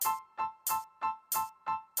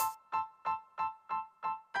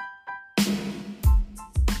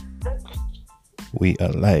We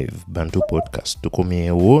are live Bantu podcast.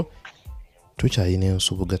 Tukomyewo tukyalina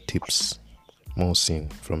Nsubuga tips. Mosin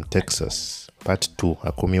from Texas. Part 2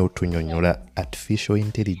 akomyewo tunyonyola artificial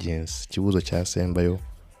intelligence. Kibuuzo kyasembayo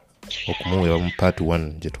okumuweebwa mu part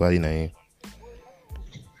 1 gye twali naye.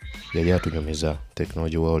 Yali atunyumiza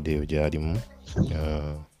technology world eyo gyalimu.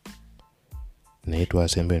 Naye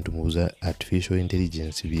twasembayo ntumubuuza artificial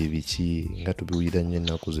intelligence bye biki nga tubiwulira nnyo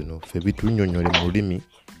ennaku zino. Ffe bitunyonyole mu lulimi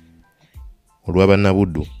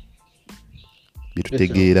olw'abannabuddu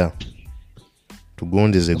bitutegeera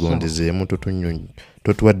tugondezeemu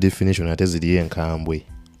totuwa definition ate ziri enkambwe.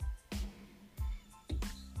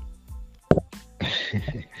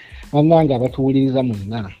 Bannange abatuwuliriza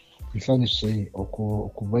mwenna nsanyuse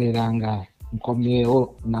okubeera nga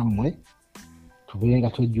nkomyewo nammwe tubeere nga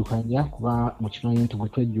twejjukanya kuba mu kimanyi nti bwe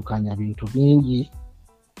twejjukanya bintu bingi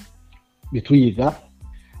bye tuyiga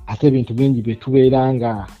ate ebintu bingi bye tubeera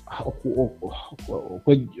nga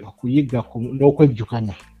okuyiga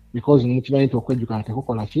n'okwejjukanya because mu kimanyi nti okwejjukanya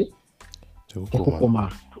tekukola ki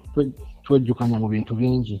tekukoma twejjukanya mu bintu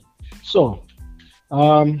bingi. So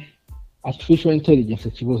artificial intelligence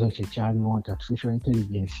ekibuuzo kye kyaliwo nti artificial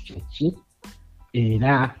intelligence kyeki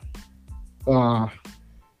era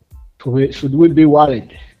should we be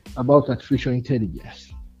worried about artificial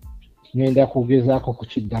intelligence? Ngenda kugezaako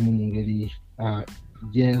kukiddamu mu ngeri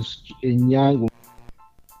ennyangu.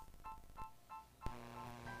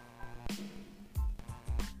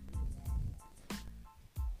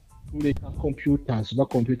 Tuleka computers ba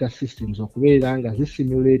computer systems okubeera nga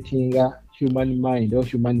zisimulatinga human mind or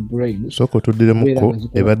human brain. Soko tuddiremuko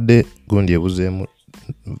ebadde gundi ebuzeemu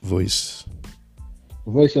voice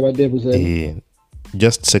ebadde ebuzeemu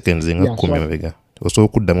just seconds nga kumi mabega osobola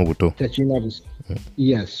okuddamu buto.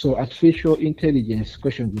 Yes, so artificial intelligence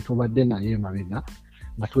question gitubadde naye mabega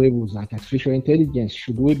nga twebuuza nti artificial intelligence,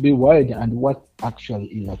 should we be worried and what actually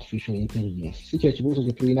is artificial intelligence? Si kyo ekibuuzo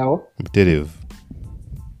kye tulinawo butereevu.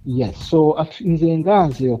 Yes, so nze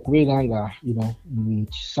nganze okubeera nga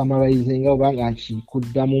kisummarizing oba nga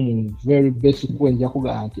nkikuddamu mu very basic way nja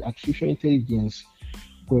kugamba nti artificial intelligence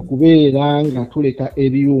kwe kubeera nga tuleka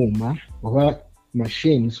ebyuma oba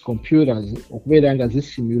machines, computers okubeera nga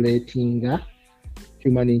zisimulatinga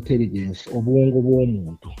human intelligence, obwongo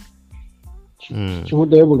bw'omuntu.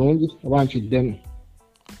 Kivuddeyo bulungi oba nkiddemu?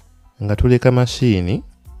 Nga tuleka machine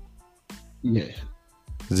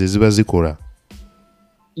ze ziba zikola.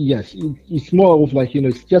 Yes, it's more of like,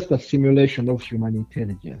 it's just a simulation of human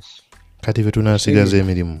intelligence. Kati fe tunaasigaza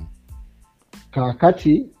emirimu.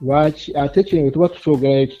 Kakati ate kino tuba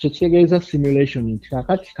tukyogera kyetegeeza simulation nti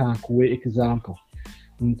kakati kankuwe example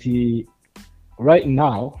nti right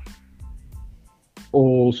now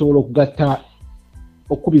osobola okugatta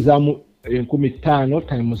okubizaamu 5,000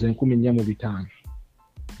 times 4,500.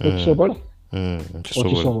 Okusobola?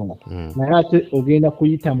 Okisobola. Naye ate ogenda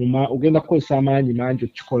ogenda kukozesa amaanyi mangi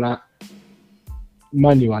okikola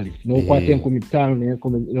manually n'okwata 5,000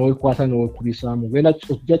 n'okwata n'okubisaamu ogenda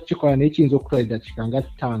ojja kukikola naye kiyinza okutwala eddakiika nga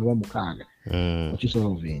 5 oba 6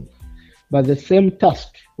 okisolvinga. But the same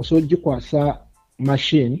task osobola ogikwasa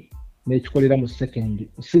machine n'ekikolera mu second,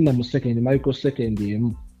 sinna mu second, microsecond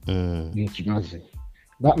emu ng'ekimaze.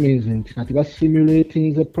 That means nti kati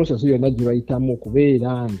basimulating the process yonna gye bayitamu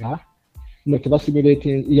okubeera nga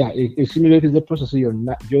simulating the process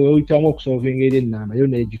yonna gy'oyitamu okusolvinga eri ennamba yo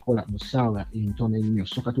n'egikola mu ssaawa entono ennyo.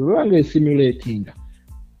 So kati olaba nga esimulating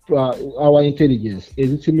our intelligence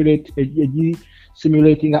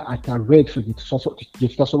simulating at a rate gye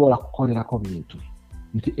tutasobola kukolerako bintu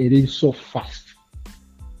nti eri so fast.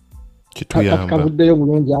 Kavuddeyo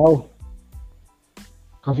bulungi awo?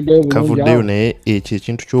 Kavuddeyo naye ekyo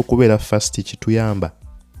ekintu ky'okubeera fast kituyamba.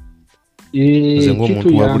 Nze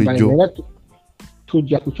ng'omuntu wa bulijjo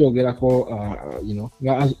tujja kukyogerako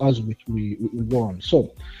as we go on. So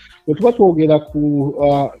bwe tuba twogera ku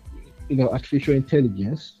artificial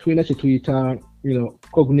intelligence tulina kye tuyita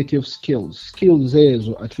cognitive skills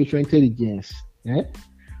ezo artificial intelligence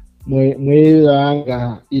mwera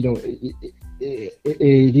nga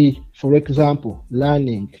eri for example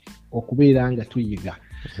learning, okubeera nga tuyiga.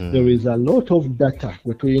 There is a lot of data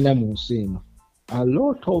gwe tulina mu nsi eno, a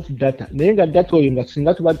lot of data. Naye nga data oyo nga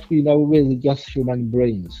singa tuba tulina bubeezi just human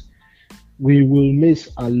brains, we will miss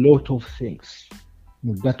a lot of things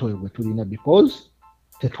mu data oyo gwe tulina because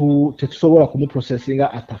tetusobola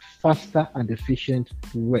kumuprocessinga at a faster and efficient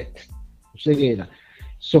rate. Kitegeera?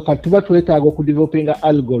 So kati tuba twetaaga okudevelopinga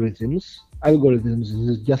algorithms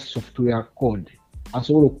is just software code.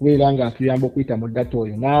 Asobola okubeera nga atuyamba okuyita mu data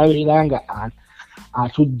oyo n'abeera nga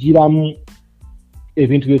atugiramu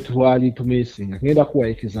ebintu bye twali tumisinga. Ngenda kuwa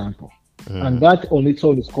example. And that on its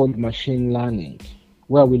own is called machine learning,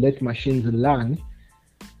 where we let machines learn,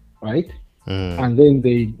 right? And then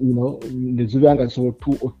they, the Zubanga so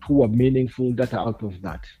two meaningful data out of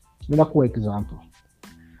that. For example,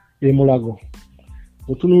 Emulago.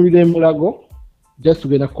 Utunulira Emulago, just to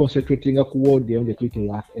get a concentrating a word there on the Twitter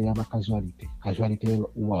casualty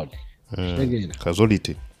word.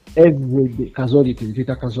 Casualty. Every day, casualty,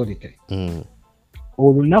 Twitter casualty.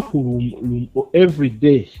 Olunaku every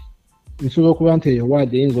day. Nsobola okuba nti eyo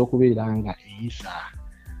ward eyinza okubeera nga eyisa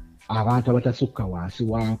abantu abatasukka wansi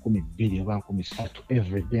wa 2,000 oba 3,000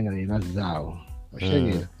 every day nga bebazzaawo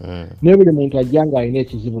okitegera naye buli muntu ajja nga alina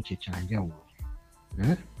ekizibu kye kyanjawulo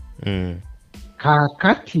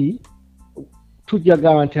kaakati tujja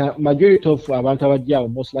gamba nti majority of abantu abajjaawo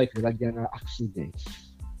most likely bajja na accidents,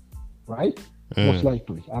 right? Most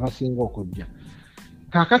likely abasinga okujja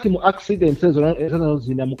kaakati mu accidents ezo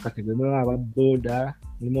zina mu category mulimu ababoda,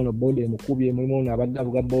 mulimu ono boda emukubye, mulimu ono abadde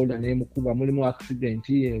avuga boda n'emukuba, mulimu accident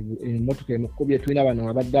emmotoka emukubye, tulina bano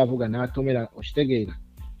abadde avuga n'atomera, okitegeera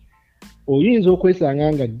oyinza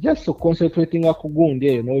okwesanga nga just concentratinga ku gundi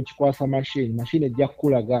eyo n'okikwasa machine ejja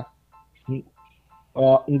kukulaga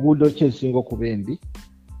nguudo ki ezisinga okuba embi,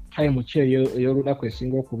 time ki ey'olunaku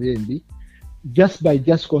esinga okuba embi, just by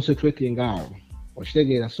concentrating awo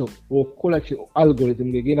okitegeera. So okukola ki algorithm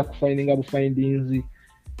ngegenda kufindinga bufindings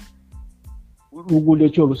luguudo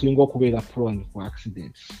ki olusinga okubeera prone ku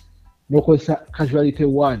accidents, n'okozesa casualty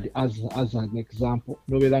word as an example,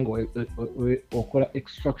 n'obeera nga okola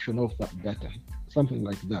extraction of that data, something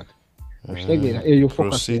like that. okitegeera eyo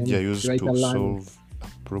procedure used to solve a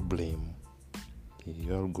problem.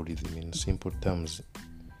 The algorithm in simple terms.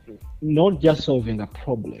 Not just solving a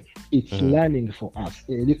problem, it's learning for us.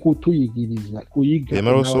 Kutuyigiriza,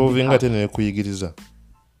 kuyiga. Solving ate kuyigiriza.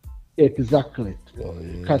 Exactly.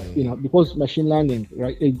 Because machine learning,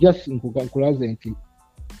 right? It just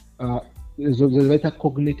the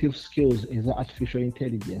cognitive skills is artificial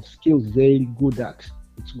intelligence skills very good at.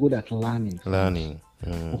 It's good at learning.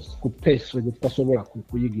 And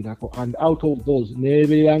out of those,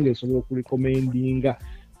 recommending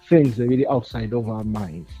things really outside of our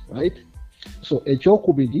minds, right? So a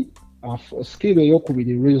skill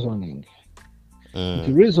yokubidi reasoning.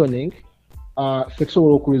 Reasoning,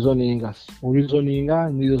 flexible reasoning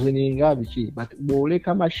biki, but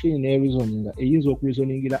boleka machine reasoning eyinza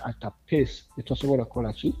okureasoningira at a pace etosobola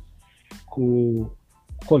kola ki ku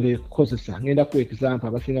kozesa. Ngenda ku example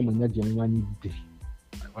abasinga mu nyajja mumanyidde,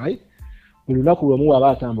 right? Buli lunaku lwomu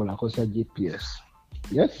waba atambula akozesa GPS,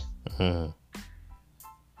 yes?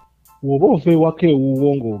 Woba ova ewaka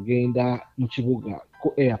ewuwo ng'ogenda mu kibuga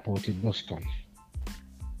ku airport e Boston,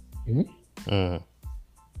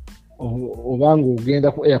 oba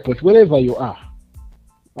ng'ogenda ku airport, wherever you are,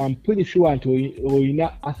 I'm pretty sure nti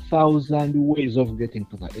oyina 1,000 ways of getting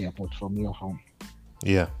to the airport from your home.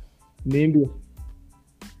 Yeah. Nimbi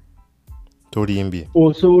tolimbye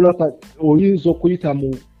osobola oyinza okuyita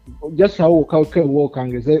mu just how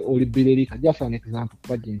kangeze oli Birerika, just an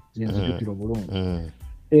example nzijukira obulungi.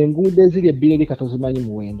 Enguudo eziri ebbirerika tozimanyi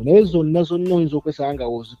muwendo, naye zonna oyinza okwesanga nga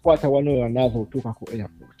ozikwata wano wanava otuuka ku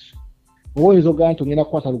airport. Oba oyinza ogamba nti ogenda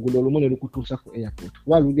kukwata luguudo olumu ne lukutuusa ku airport,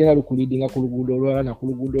 kuba lugenda lukulidinga ku luguudo olulala na ku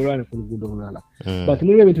luguudo olulala ne ku luguudo olulala. But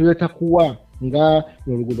mulimu ebintu byetakuwa nga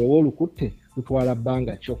oluguudo oba olukutte lutwala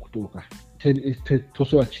bbanga ki okutuuka,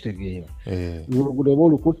 tosobola kitegeera. Oluguudo oba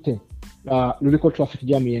olukutte luliko traffic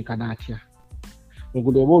jam yenkana atya,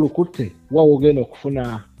 oluguudo oba olukutte wa ogenda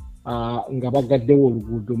okufuna nga bagaddewo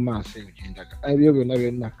oluguudo mu maaso ebigendaga. Ebyo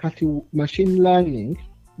byonna kati machine learning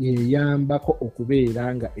yeyambako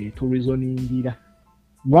okubeera nga etureasoningira.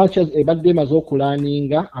 Much as ebadde emaze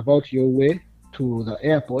okulaninga about your way to the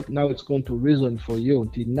airport, now it's going to reason for you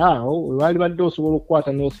until now wali badde osobola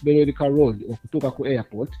okukwata North Bererica Road okutuuka ku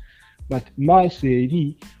airport, but maaso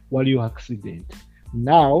eri waliyo accident.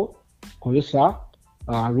 Now kozesa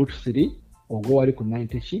route 3 ogo wali ku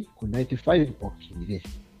 90 ku 95 okirire.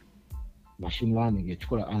 Machine learning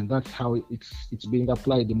ekikola, and that's how it's being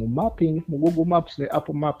applied mu mapping mu Google Maps ne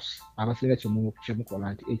Apple Maps. Abasinga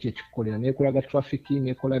kyemukola nti ekyo ekikolera nekolaga traffic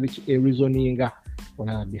nekola biki reasoninga on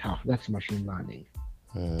our behalf. That's machine learning.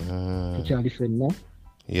 Tukyali fenna.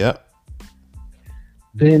 Yeah.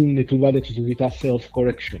 Then netubadde tukiyita self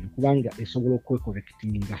correction, kubanga esobola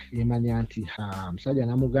okwecorrectinga emanya nti musajja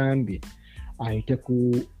namugambye ayite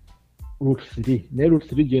ku route 3 ne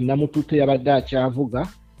route 3 gye namututte yabadde akyavuga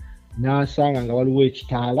n'asanga nga waliwo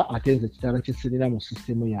ekitaala, ate nze ekitaala kisirina mu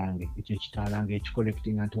system yange, ekyo ekitaala nga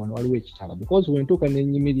ekicollectinga nti wano waliwo ekitaala, because wentuuka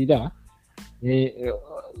nenyimirira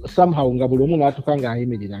somehow nga buli omu n'atuuka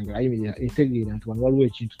ng'ayimirira etegeera nti wano waliwo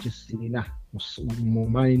ekintu kisirina mu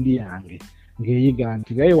mind yange ngeyiga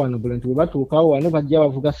nti gaye wano bulenti bwe batuukawo wano bajja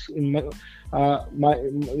bavuga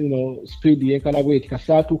speed yenkana bweti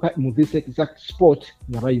kasaatuuka mu this exact spot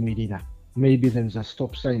nga bayimirira. Maybe there is a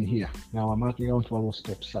stop sign here. Now I'm marking out a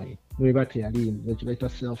stop sign. Maybe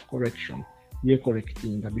that self-correction. You're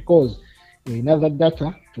correcting that because you have that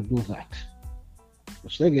data to do that.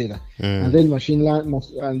 And then machine learning,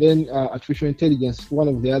 and then artificial intelligence. One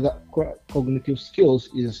of the other cognitive skills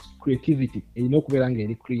is creativity. You know, creative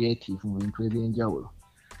and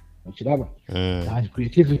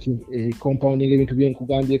creativity. Compounding into being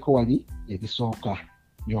kugambye ko wali ebisooka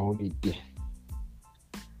by'owulidde.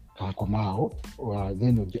 Kakomaawo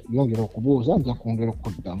then yongera okubuuza nja kwongera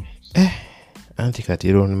okuddamu. Anti kati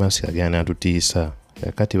Elon Musk agenda atutiisa.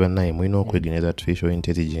 Kati bannaye mulina okwegeneza artificial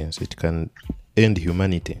intelligence. It can end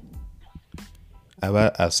humanity.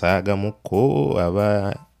 Aba asaagamuko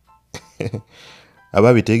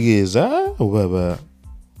aba bitegeeza oba aba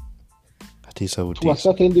atiisa butiisa. To a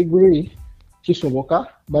certain degree kisoboka,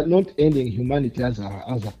 but not ending humanity as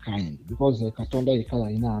a kind, because Katonda yekala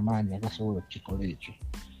alina amaanyi agasobola okukikola ekyo.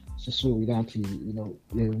 Sisuubira nti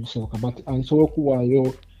bisoboka, but nsobola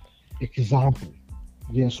okuwaayo example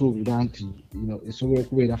gyensuubira nti esobola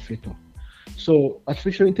okubeera fatal. So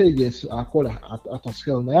artificial intelligence akola at a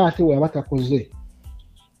scale naye ate waba takoze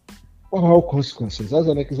wabawo consequences. As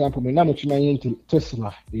an example, mwenna mukimanyi nti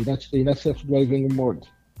Tesla erina self-driving mode.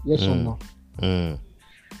 Yes or no?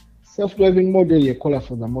 Self-driving mode yekola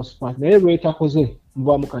for the most part. Naye lwetakoze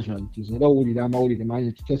muvaamu casualties. Era owulira amawulire manyi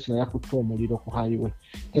nti Tesla yakutte omuliro ku highway.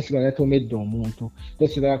 Tesla yatomedde omuntu.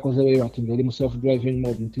 Tesla yakoze bwe bati ngeri mu self-driving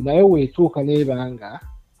mode. Nti naye weetuuka n'ebanga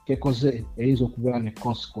tekoze eyinza okubeera ne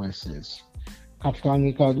consequences.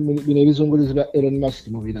 Katutandika bino ebizungulizi bya Elon Musk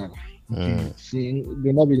mu birala.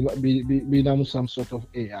 Byonna birinamu some sort of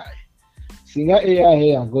AI. Singa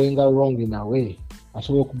AI are going wrong in a way,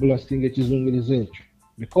 asobola okublastinga ekizungulizi ekyo.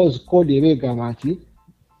 Because code ebegamba nti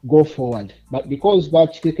go forward. But because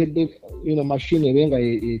bakitekedde machine ebenga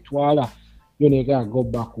etwala yonega go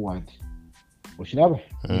backward. Okiraba?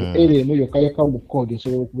 Emu yokayaka mu code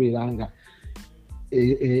esobola okubeera nga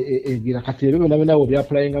egira kati ebyo byonna byo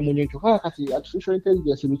byapplyinga mu nyonto kati artificial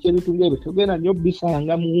intelligence biki ebintu byebyo togenda nnyo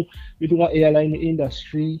bisanga mu bintu nga airline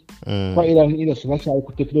industry. Kwa airline industry bakyali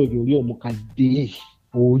ku technology oli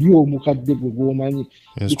omukadde gwe gwomanyi.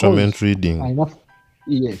 Instrument reading.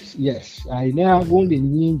 Yes. Alina gundi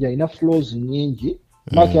nyingi, alina flows nyingi.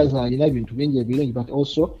 Makazi alina bintu bingi ebirungi, but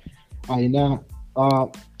also alina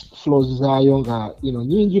flows zaayo nga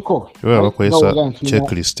nyingi ko. Bakozesa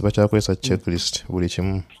checklist. Bakyakozesa checklist buli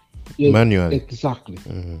kimu. Manually. Exactly.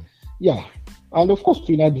 Yeah. And of course,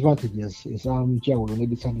 tulina advantages. Njawulo ne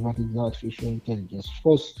disadvantages of artificial intelligence. Of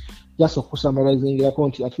course, just okusummarizing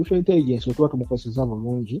nti artificial intelligence wetuba tumukozesa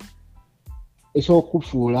bulungi. Esobola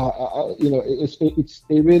okufuula it's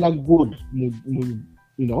ebeera good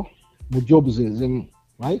mu jobs ezimu,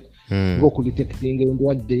 right? Ng'okudetectinga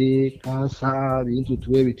endwadde, cancer, bintu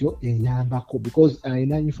tuwe bityo eyambako because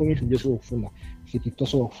alina information gy'osobola okufuna fiti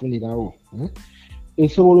tosobola okufunirawo.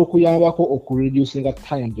 Esobola okuyambako okureducinga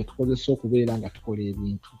time gye tukozesa okubeera nga tukola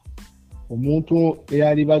ebintu. Omuntu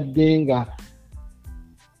eyalibadde nga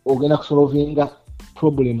ogenda kusolvinga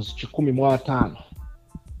problems 105.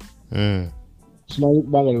 Simanyi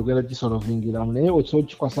banga yogera gisolvingiramu naye osobola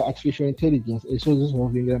kikwasa artificial intelligence esobola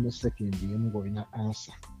gisolvingira mu second emu ng'olina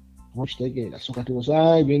answer. Okitegeera so kati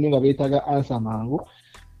osobola ebintu nga beetaaga answer mangu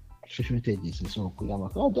artificial intelligence esobola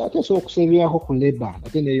okuyambako ate esobola okusevingaako ku labor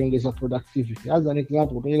ate neeyongeza productivity. As an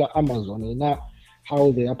example otunira Amazon erina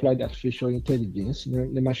how they applied artificial intelligence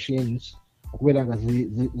ne machines okubeera nga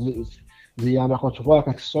ziyambako kikola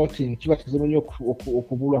kati sorting kiba kizibu nnyo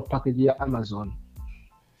okubulwa package ya Amazon.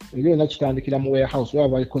 Ebyo nakitandikira mu warehouse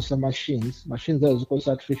waba bakozesa machines ezo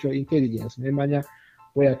zikozesa artificial intelligence nemanya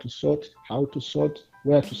where to sort, how to sort,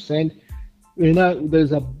 where to send.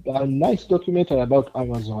 There's a nice documentary about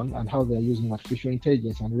Amazon and how they're using artificial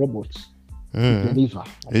intelligence and robots to deliver.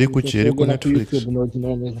 Eri ku Netflix.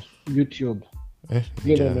 YouTube.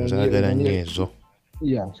 Nzagala nnyo ezo.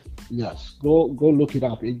 Yes. Go look it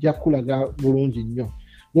up. Ejja kulaga bulungi nnyo.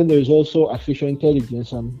 Then there is also artificial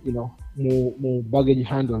intelligence and more baggage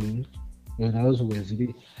handling. Those ways,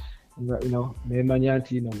 nemanya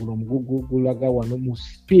nti guno mugugu gulaga wano mu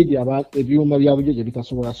speed abantu ebyuma byabujeje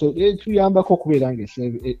bitasobola. So tuyambako okubeera nga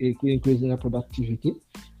increasing productivity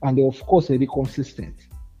and of course eri consistent.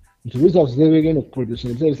 The results they were going to produce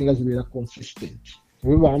and everything has to be consistent.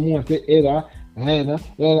 Remember, ate era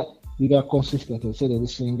they are consistent and say the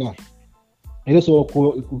same guy. And so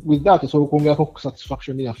with that, so ku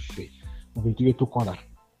satisfaction yaffe mu bintu byetukola.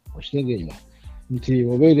 Okitegeera nti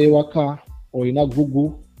obeera ewaka oyina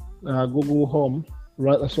Google Home,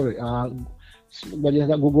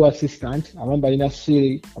 Google Assistant, abamu balina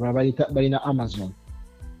Siri, abalala balina Amazon.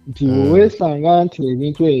 Nti weesanga nti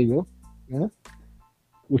ebintu ebyo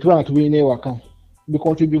wetuba tubirina ewaka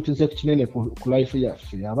bicontributinze kinene ku life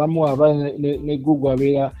yaffe. Abamu aba ne Google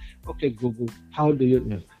abeera, okay Google, how do you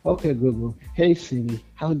do? Okay Google, hey Siri,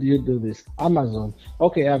 how do you do this? Amazon,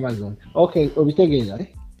 okay Amazon, okay, obitegeera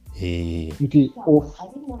nti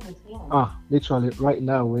literally right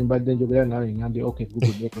now when mbadde njogera nawe ngambye okay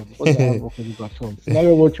Google because I have okay Google at home.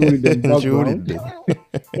 Nawe bw'okiwulidde mu background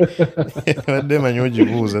badde manyi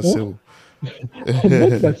ogibuuza sebo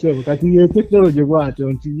kati ye technology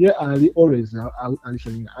bw'atyo nti ye ali always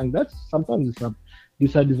listening, and that's sometimes it's a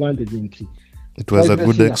disadvantage nti it was a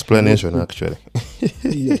good explanation actually.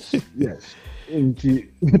 yes nti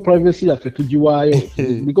privacy yaffe tugiwaayo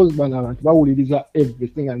because bano abantu bawuliriza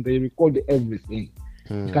everything and they record everything.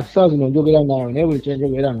 Kati saa zino njogera naawe naye buli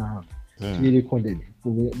kyenjogera naawe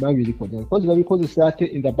babirecorded because babikozesa ate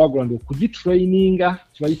in the background okugitraininga,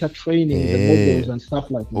 kibayita training the models and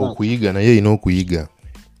stuff like that. Okuyiga naye erina okuyiga.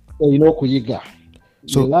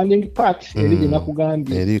 So the learning part eri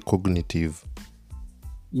nakugambye eri cognitive.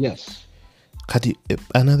 Yes. Kati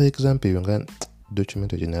another example nga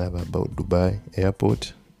documentary naraba about Dubai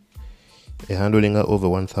airport handling over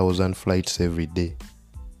 1,000 flights every day.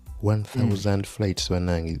 1,000 flights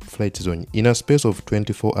flights on in a space of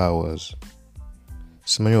 24 hours.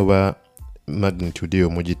 Simanyi oba magnitude yo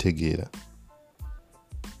mugitegeera.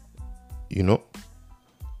 You know,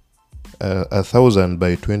 1,000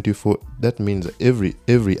 by 24, that means every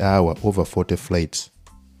hour over 40 flights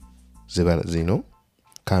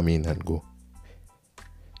come in and go.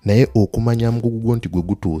 Naye okumanya mugugu nti gwe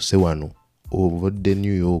gutuuse wano obadde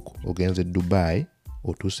New York ogenze Dubai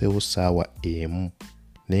otuusewo saawa emu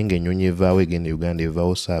naye ng'ennyonyi evaawo egenda Uganda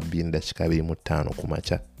evaawo saa 2:25 ku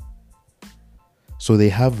makya. So they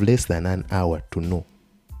have less than an hour to know.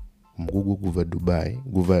 Mugugu guva Dubai,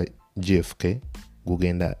 guva JFK,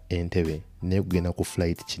 gugenda Entebbe, ne gugenda ku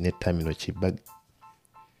flight kine terminal kibag.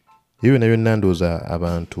 Ebyo nabyo ndowooza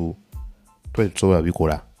abantu tusobola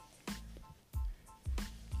bikola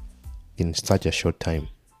in such a short time.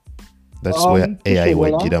 That's where AI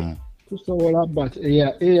wajiramu. Tusobola, but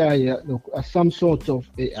AI some sort of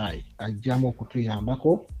AI ajjamu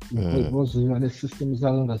okutuyambako because the systems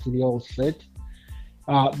are all set.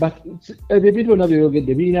 But the video nabyo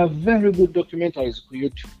yogedde birina very good documentaries ku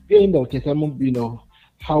YouTube. Genda otekamu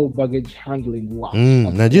how baggage handling works.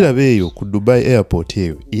 Najirabe eyo ku Dubai airport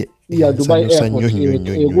eyo. Dubai airport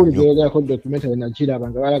eguli documentary najiraba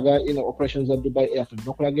nga balaga operations at Dubai airport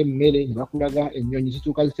bakulaga emmere bakulaga ennyonyi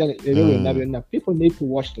zituuka zitya byonna. People need to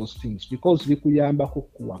watch those things because bikuyambako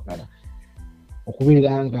kuwagala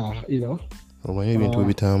okubeera nga omanye ebintu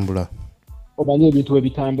ebitambula. Omanye ebintu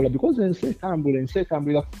ebitambula because ensi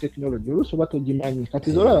etambulira ku technology oluusi oba togimanyi.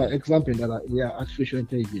 Kati zola example endala ya artificial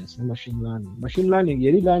intelligence ne machine learning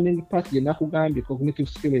yeri learning part yenakugambye cognitive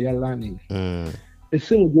skill ya learning.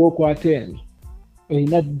 Esimu gy'okwata eno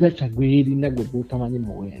erina data gw'erina gwe gw'otamanyi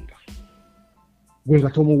muwenda gwe nga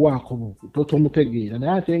tomuwaako tomutegeera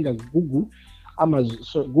naye ate nga Google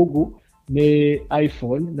ne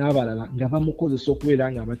iPhone n'abalala nga bamukozesa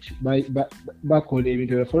okubeera nga bakola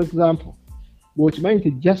ebintu. For example, bw'okimanyi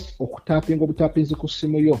nti just okutapinga obutapinzi ku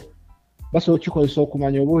ssimu yo basobola okukikozesa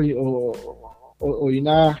okumanya oba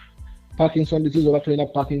olina Parkinson disease oba tolina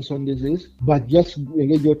Parkinson disease, but just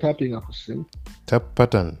engage your tapping ku ssimu. Tap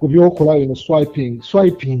pattern. Ku byokola swiping,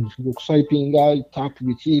 tap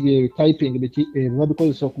biki, typing biki,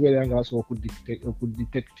 babikozesa okubeera nga basobola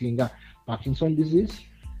okudetectinga Parkinson disease.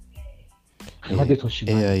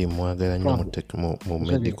 AI mwagala nnyo mu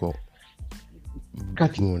medical.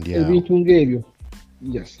 Kati ebintu ng'ebyo,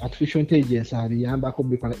 yes, artificial intelligence abiyambako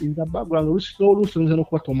bikola in the background. Oluusi nze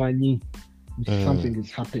n'okuba tomanyi something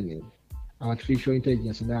is happening. Artificial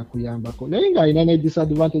intelligence nakuyambako naye nga alina ne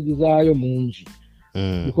disadvantages zaayo mungi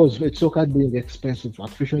because it's so being expensive.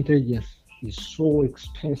 Artificial intelligence is so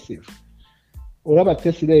expensive. Olaba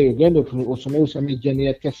Tesla eyo genda osome ejjani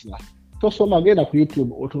ya Tesla, tosoma genda ku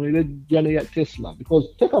YouTube otunulire ejjani ya Tesla because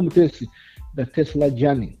teka mutesi the Tesla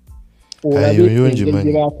journey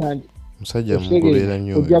musajja mugoberera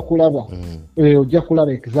nnyo ojja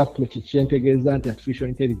kulaba exactly kyentegeeza nti artificial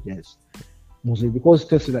intelligence because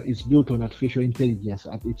Tesla is built on artificial intelligence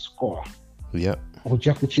at its core.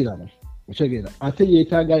 Ojja kukiraba otegeera ate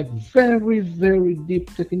yeetaaga very very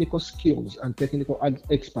deep technical skills and technical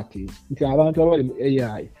expertise. Nti abantu abali mu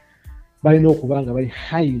AI balina okuba nga bali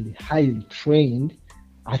highly trained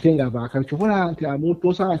ate nga bakakikola nti omuntu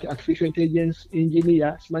osanga nti artificial intelligence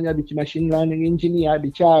engineer simanya biki machine learning engineer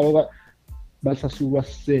bikyabo basasulwa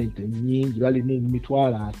ssente nnyingi bali mu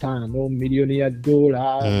mitwalo 5 miliyoni ya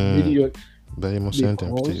dola miliyoni bali mu sente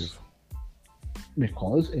mpitirivu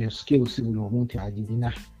because eyo skill si buli omuntu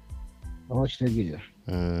agirina oba kitegeera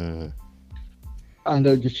and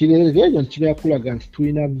gyekireerera ekyo ntikira kulaga nti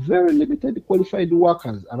tulina very limited qualified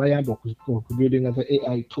workers abayamba okubuildinga za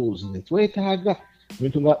AI tools netwetaaga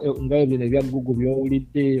ebintu nga bino ebya Google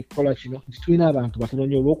byowulidde kukola kino nti tulina abantu batono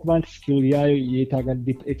nnyo olw'okuba nti skill yayo yeetaaga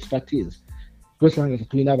deep expertise twesanga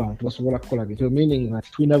tetulina abantu basobola kukola bintu meaning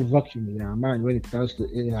that tulina vacuum y'amaanyi when it comes to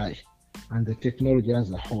AI and the technology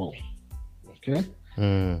as a whole. Okay?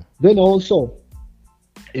 Then also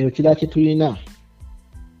ekirala kye tulina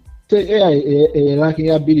AI lacking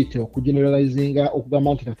ability okugeneralizinga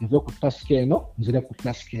okugamba nti kati nze ku task eno nzire ku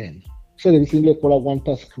task eno so ebisinga ekola one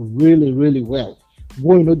task really well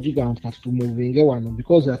gwolina ogigamba nti kati tumuvinge wano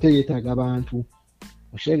because ate yeetaaga abantu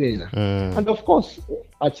oshegeera and of course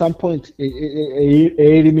at some point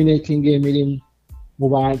eliminating emirimu mu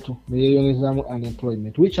bantu neyeyonezaamu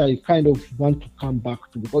unemployment which I kind of want to come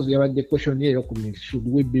back to because yabadde question yeyo ku should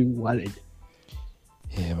we be worried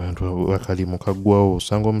abantu bakalimu kaggwawo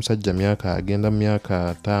osanga omusajja myaka agenda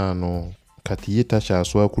myaka 5 kati ye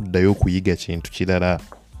takyaswa kuddayo okuyiga kintu kirala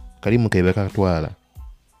kalimu kebe katwala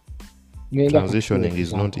transitioning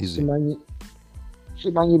is not easy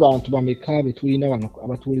simanyi bantu bameka betulina wano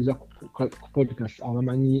abatuuliza ku podcast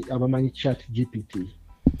abamanyi chat GPT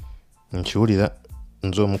nkiwulira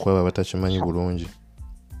nze omukwaba abatakimanyi bulungi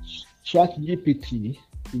chat GPT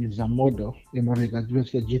is a model emabega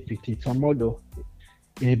GPT it's a model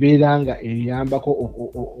ebeera nga eyambako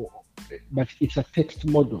but it's a text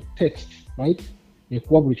model text right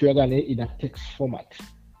ekuwa buli kyoyagala naye in a text format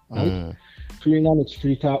right tulina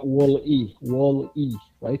nekituyita wall-e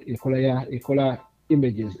right ekola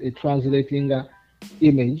images translating a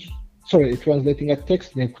image translating a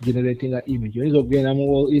text and generating an image oyinza okugenda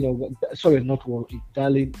mu not wall-e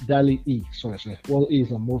DALL-E sorry wall-e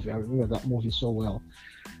is a movie I remember that movie so well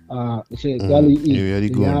DALL-E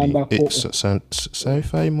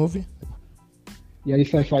sci-fi movie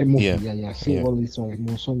sci-fi movie yeah. Wall-E sorry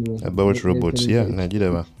about robots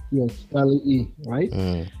najiraba yes DALL-E right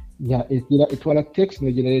etwala text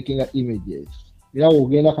ne generating images era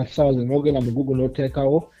ogenda kati sawa zino ogenda mu Google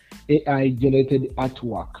noteekawo AI generated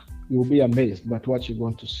artwork you'll be amazed but what you're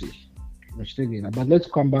going to see but let's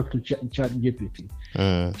come back to chat GPT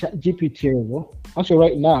chat GPT actually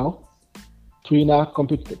right now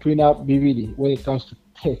tulina bibiri when it comes to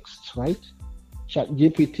text right chat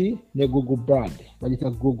GPT ne Google Bard bagita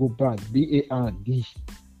Google Bard BARD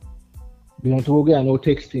bino tuwogera no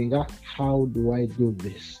textinga how do I do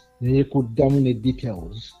this naye kuddamu ne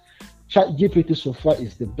details chat GPT so far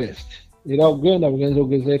is the best era ogenda bugenza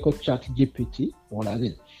ogezeeko chat GPT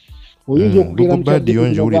olabe Google Bard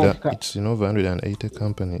yonjulira it's in over 180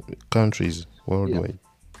 countries worldwide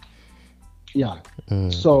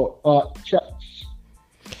so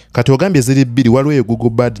kati ogambye ziri bbiri waliwo eyo Google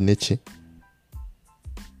Bard neki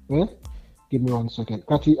give me one second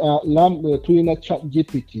kati tulina chat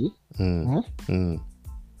GPT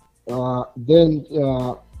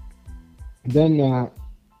then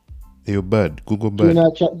your Bard Google Bard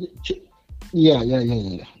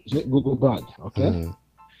Google Bard okay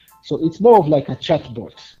so it's more of like a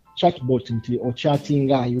chatbot or chatting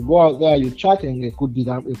you go out there you chat and it could be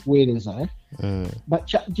that but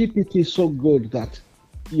chat GPT is so good that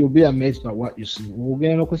you'll be amazed by what you see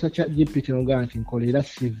ogenda okozesa chat GPT ogamba nti nkolera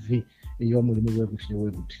CV ey'omulimu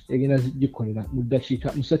bwebuti egenda gikolera mu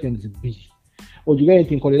ddakiika mu seconds 2 ogigambye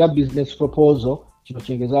nti nkolera business proposal kino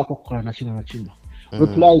kyengezaako okukola na kino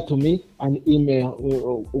reply to me an email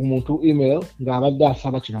omuntu email ng'abadde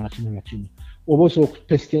asaba kino na kino oba osobola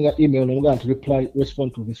okupestinga email nomugamba nti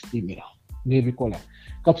respond to this email n'ebikola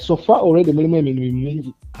kati so far already mulimu emirimu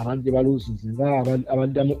mingi abantu gye baluzinze nga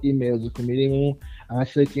abaddamu emails ku mirimu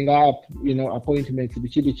abasetting up appointments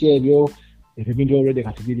biki ebyo ebintu already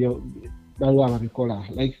kati biriyo baliwo ababikola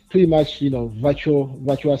like pretty much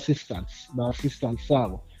virtual assistants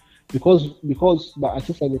abo because ba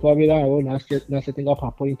assistant betwabeerawo na setting up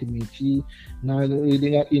appointment na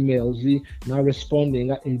reading emails na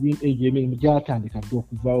responding ebintu emirimu gyatandika dde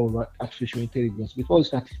okuvaawo olwa artificial intelligence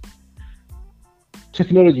because that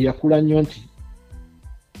technology yakula nnyo nti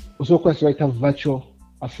osobola okukozesa virtual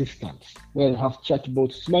assistants where you have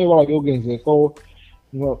chatbots simanyi waba ogenzeeko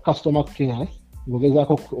customer care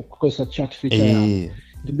ngogezaako okukozesa chat feature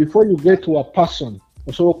before you get to a person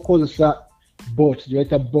osobola okukozesa bot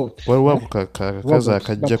gyeta bot waliwo kaza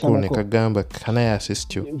akajjako ne kagamba can I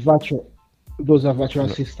assist you those are virtual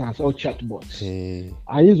assistants or chatbots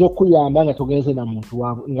ayinza okuyamba nga togenze na muntu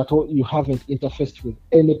waabwe nga you haven't interfaced with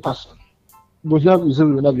any person bozya bizibu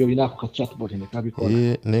byonna byolina ku chatbot ne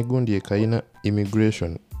kabikola. Negundi ekayina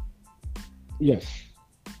immigration. Yes.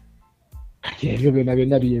 Kati ebyo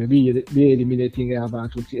byonna bi-eliminating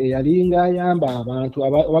abantu nti eyalinga ayamba abantu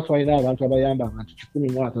oba twalina abantu abayamba abantu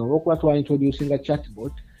 10 mwaka oba okuba twaintroducinga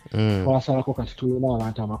chatbot twasalako kati tulina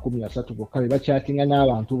abantu 30 bokka be bakyatinga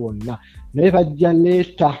n'abantu bonna naye bajja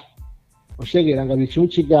leeta oshegeera nga bikimu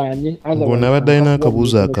kiganye bona abadde alina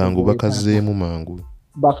akabuuzo akangu bakazeemu mangu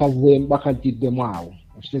bakagiddemu awo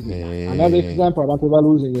oshegeera. Another example abantu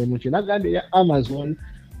balosing mu kinagambye ya Amazon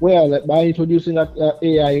where by introducing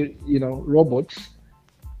AI, robots,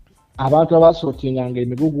 abantu abasortinganga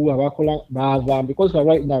emigugu abakola bava because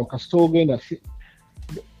right now kasitogenda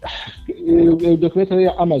the documentary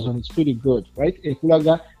Amazon is pretty good, right?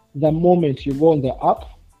 Ekulaga the moment you go on the app,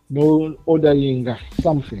 no ordering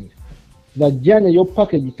something, the journey your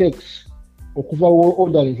package takes okuva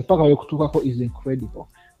ordering the package yokutukako is incredible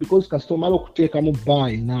because customer okutekamu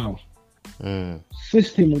buy now.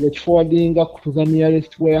 System ngekiforwardinga to the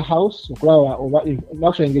nearest warehouse okulaba oba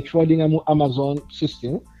actually ngekiforwardinga mu Amazon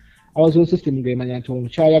system ngemanya nti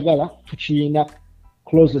omukyayagala tukiyina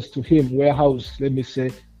closest to him warehouse, let me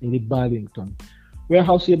say in Burlington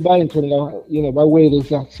warehouse ye Burlington nga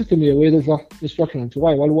baweereza system yeweereza instruction nti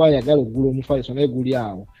waliwo ayagala okugula omufaliso naye guli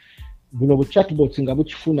awo buno bu chatbots nga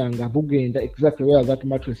bukifuna nga bugenda exactly where that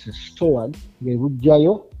mattress is stored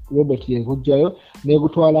ngebujjayo robot yebujjayo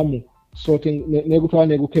negutwala mu sorting negutwala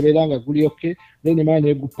negukebera nga guli okay then emala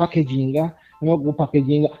negupackaginga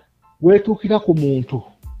wetuukira ku muntu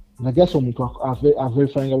nga just omuntu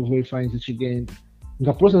verifying zikigenda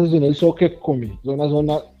nga process zino zisooka 10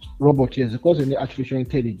 zona robot ezikoze ne artificial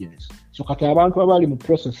intelligence. So kati abantu abali mu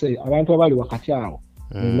process abantu abali wakati awo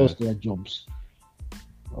they lost their jobs.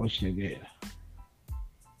 Oshegeera.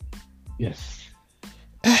 Yes.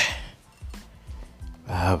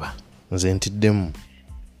 Nze ntiddemu.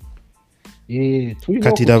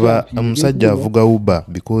 Kati laba omusajja avuga Uber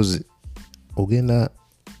because ogenda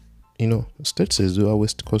states eziwa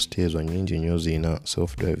West Coast ezo nyingi nnyo zina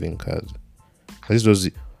self-driving cars.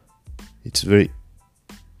 It's very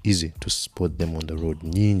easy to spot them on the road.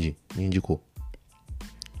 Nyingi ko.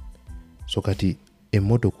 So kati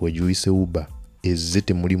emmotoka ojuyise Uber ezze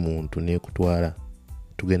temuli muntu nekutwala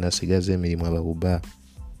tugenda sigaze emirimu aba Uber.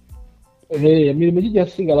 Emirimu gijja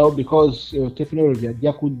kusigalawo because technology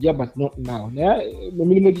ajja kujja but not now.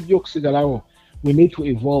 Emirimu gijja okusigalawo. We need to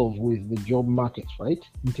evolve with the job market, right?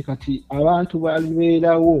 Nti kati abantu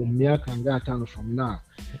balibeerawo mu myaka nga 5 from now.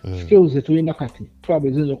 Skills zetulina kati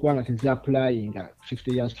probably ziyinza okuba nga tezi-applying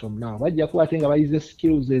 50 years from now. Bajja kuba ate nga bayize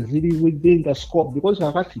skills eziri within the scope because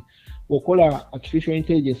kakati okola artificial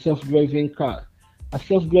intelligence self-driving car. A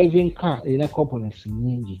self-driving car erina components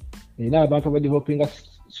nyingi. Erina abantu abadevelopinga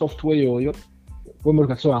software yoyo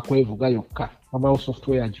wemotoka so akwevuga yokka. Abawo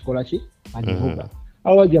software agikola ki? Agivuga.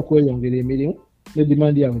 Awo bajja kweyongera emirimu ne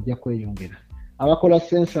demand yaabwe ejja kweyongera. Abakola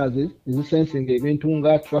sensors ezisensing ebintu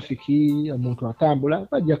nga traffic omuntu atambula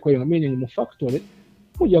bajja kweyongera meaning mu factory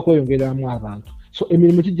mujja kweyongeramu abantu. So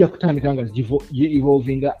emirimu kijja kutandika nga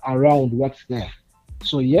evolving around what's there.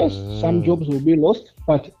 So yes, some jobs will be lost,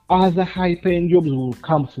 but other high-paying jobs will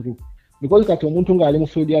come through. Because kati omuntu nga ali mu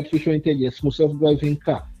field artificial intelligence mu self-driving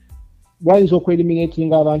car, bayinza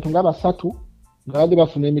okwe-eliminating abantu nga 3 nga badde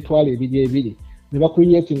bafuna emitwalo 2 ne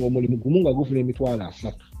bakreating omulimu gumu nga gufuna emitwalo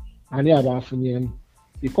 3. Ani abafunyemu?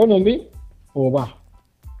 Economy oba?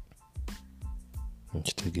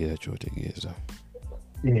 Nkitegeera ky'otegeeza.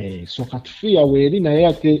 So kati fear weeri naye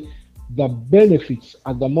ate the benefits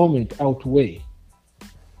at the moment outweigh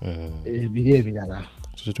biri ebirala.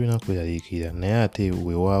 So tetulina kweyaliikira naye ate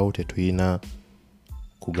weewaawo tetulina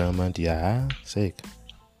kugamba nti seeka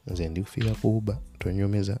nze ndikufiira ku Uber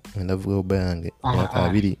tonyomeza ndavuga Uber yange myaka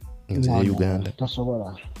 2 nze Uganda.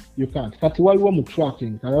 Tasobola. You can't. Kati waliwo mu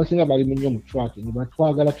tracking. Abasinga bali nnyo mu tracking.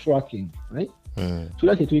 Batwagala tracking, right?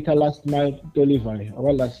 Tula tetuyita last mile delivery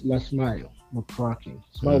oba last mile mu tracking.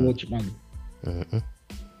 Small watch money.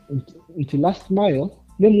 Nti last mile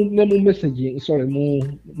ne mu messaging, sorry,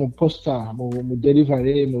 mu poster, mu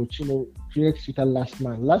delivery, mu kita last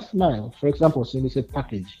mile. Last mile, for example, so it's a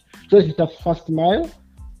package. So it's a first mile,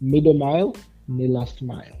 middle mile, ne last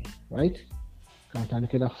mile, right?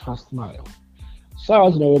 Kantandikira first mile.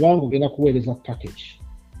 Saawa zino webanga ogenda kuweereza package,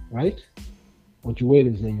 right?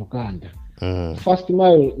 Ogiweereza Uganda. First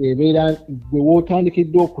mile ebeera gwe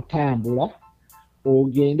wootandikidde okutambula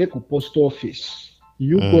ogende ku post office.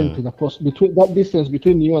 You going to the post, between that distance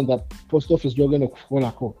between you and the post office gy'ogenda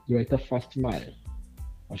okukolako gy'oyita first mile.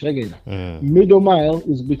 Oshegeera. Middle mile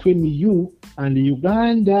is between you and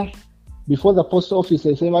Uganda before the post office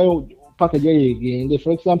esemayo package eyo egende.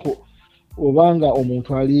 For example, obanga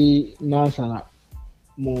omuntu ali Nansana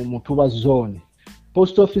mu Mutuba zone,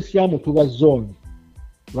 post office ya Mutuba zone,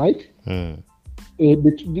 right?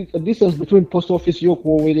 The distance between post office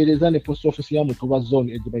yokuwowerereza ne post office ya Mutuba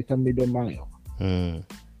zone egibayita middle mile.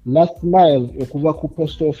 Last mile okuva ku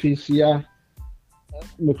post office ya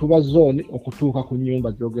Mutuba zone okutuuka ku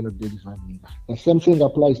nyumba gy'ogenda delivery. The same thing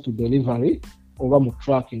applies to delivery oba mu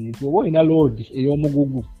tracking. Nti oba olina load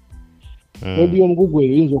ey'omugugu, load y'omugugu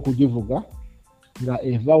eyo oyinza okugivuga nga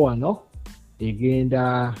eva wano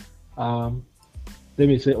egenda let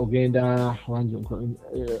me say ogenda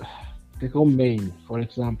take on Maine for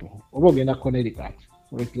example, oba ogenda Connecticut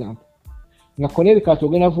for example, nga Connecticut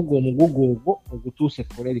ogenda vuga omugugu ogwo ogutuuse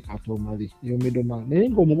Connecticut omali eyo middleman, naye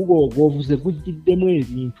ng'omugugu ogwo ovuze gujjiddemu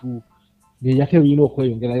ebintu ng'ate olina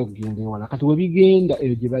okweyongerayo okugenda ewala. Kati we bigenda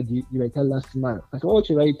eyo gye bayita last mile. Kati waliwo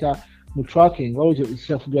kye bayita mu tracking, waliwo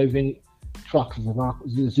self driving trucks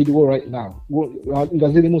ziriwo right now nga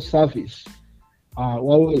ziri mu service.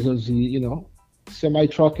 Waliwo ezo semi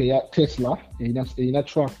truck eya Tesla erina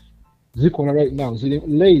truck zikola right now, ziri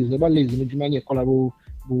lays eba lays mugimanyi ekola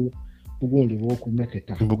bugundi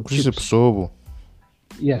bw'okumeketa chips obo.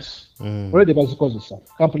 Yes. Already bazikozesa.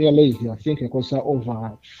 Company ya lays I think ekozesa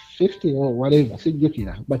over 50 or whatever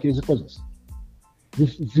sijjukira, but ezikozesa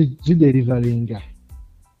zidelivaringa.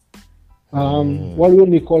 Waliwo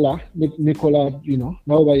Nicola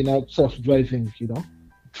nabo balina self driving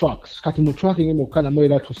trucks. Kati mu tracking mukana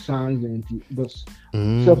mwera tusanze nti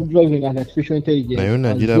self driving and artificial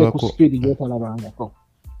intelligence ku speed yotalabangako,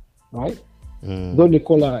 right? Though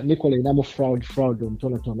Nicola inamu fraud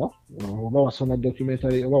omutonotono, oba wasoma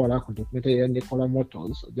documentary oba walako documentary ya Nicola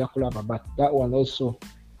Motors jakulaba, but that one also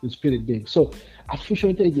is pretty big. So artificial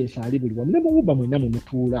intelligence ali buli wamu, nemububa mwena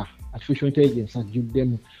mutuula artificial intelligence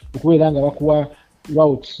ajjuddemu okubeera nga bakuwa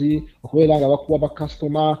routes, okubeera nga bakuwa ba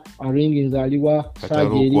customer ringings aliwa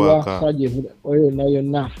saaje eriwa saaje oyo na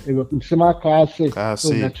yonna ebisema kaase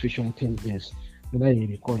artificial intelligence nayo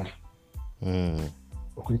ebikola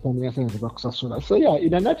okulikamya sente bakusasula. So yeah,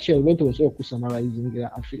 in a nutshell went to okusummarize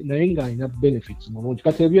naye nga ina benefits mulungi.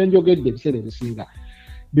 Kati ebyenjogedde ebiseera ebisinga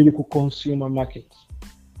biri ku consumer market,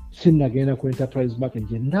 sinnagenda ku enterprise market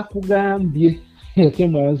gye nakugambye ate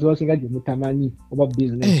mwanzi wasinga gye mutamanyi oba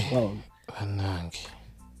business world.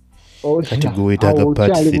 Kati gwetaga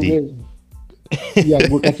part 3.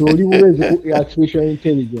 Yeah, kati oli buwezi ku artificial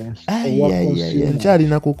intelligence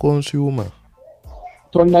nkyalina ku consumer.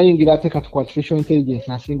 Tonnayingira ate kati ku artificial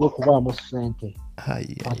intelligence asinga okubaamu ssente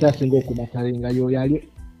ate asinga okumatalinga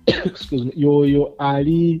yoyo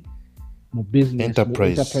ali mu business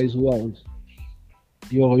enterprise world.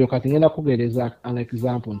 Yoyo kati ngenda kugereza an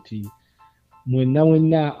example nti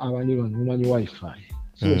mwenna abani bamanyi wifi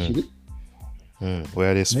so kiri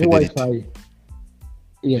wireless fidelity. Wifi,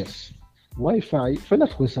 yes, wifi fena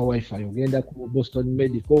tukozesa wifi ogenda ku Boston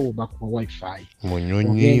Medical bakuwa wifi,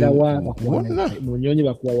 munyonyi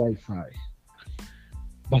bakuwa wifi,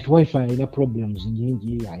 but wifi ina problems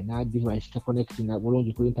nyingi, ina device connecting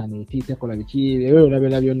bulungi ku internet tekola biki eyo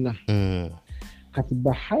nabyo byonna. Kati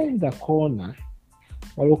behind the corner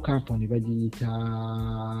waliwo company bagiyita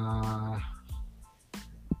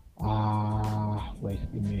wait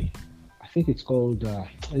a minute, I think it's called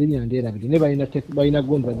Baina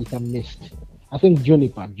Gond bagita Nest. I think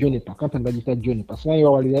Juniper company bagita Juniper. So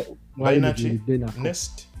you wali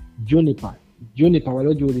Nest Juniper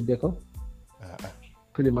wali juliddeko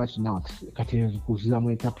pretty much not. Kati kuziza mu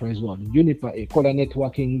enterprise world. Juniper ekola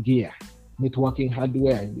networking gear, networking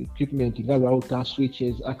hardware, equipment, router,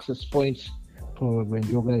 switches, access points. When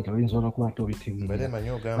you organize a reason of what we think.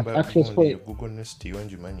 Access point Google Nest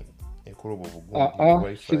yonjimanyi ekolobo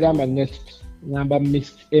bugungu sigamba Nest number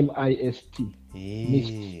Mist MIST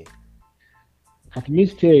Mist. Kati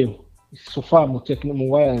Mist eyo so far mu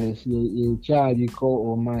wireless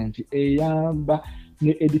yekyaliko omanti eyamba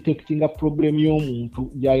ne detecting a problem y'omuntu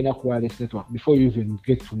gyalina ku wireless network before you even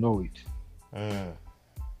get to know it.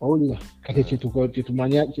 Olya kati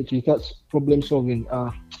kyetumanya kyekiyita problem solving.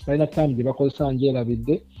 Balina time gye bakozesa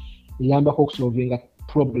njerabidde eyambako okusolvinga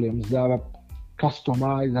problems z'aba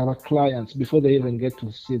customers, our clients before they even get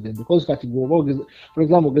to see them. Because kati for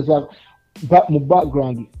example mu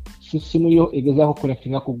background simu yo egezaako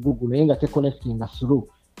connecting ku Google naye nga te connecting through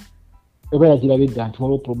eba yagirabidde nti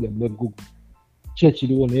waliwo problem ne Google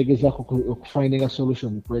kyekiriwo naye egezaako okufinding a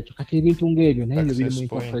solution ku ekyo. Kati ebintu ng'ebyo naye biri mu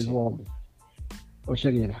enterprise world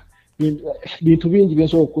oshagera bintu bingi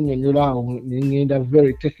byensobola okunyonnyola awo ngenda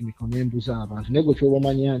very technical nembuza abantu naye gwe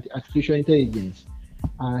kyobamanya nti artificial intelligence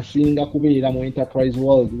asinga kubeera mu enterprise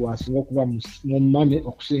world wasinga okuba mumame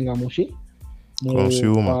okusinga muki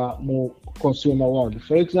mu consumer world.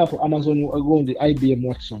 For example, Amazon agundi IBM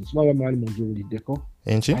Watson. Smaba mwali munjuliddeko.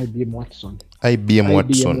 Enchi? IBM Watson.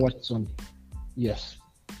 Yes.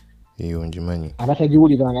 Iyo njimanyi.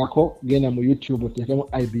 Abatagiwulirangako genda mu YouTube otekemu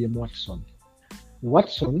IBM Watson.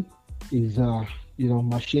 Watson is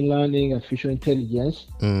machine learning, artificial intelligence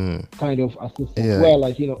kind of assistant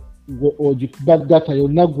where bad data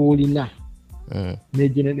yonna gw'olina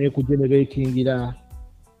ne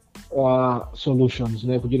solutions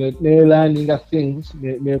ne learning things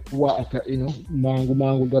nekuwa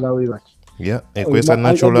mangu ddala we bati. Yeah, ekwesa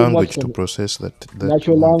natural language to process that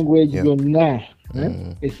natural language yonna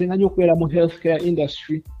esinga nnyo okubeera mu healthcare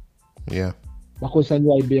industry. Yeah. Bakozesa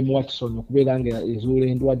nnyo IBM Watson okubeera nga ezuula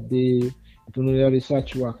endwadde etunulira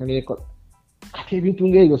research work kati ebintu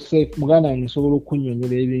ng'ebyo muganda wange nsobola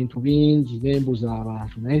okunnyonnyola ebintu bingi nembuza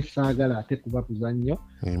abantu naye saagala ate kubabuza nnyo.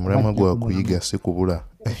 Mulamwa gwa kuyiga si kubula.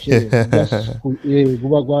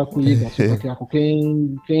 Guba gwa kuyiga kati ako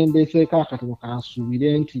kendeseeko akatono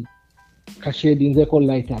kansuubire nti kashedinzeko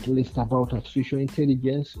light at least about artificial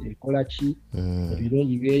intelligence ekola ki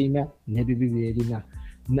ebirungi byerina n'ebibi byerina.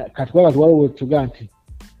 Kati baba tuwaliwo tuga nti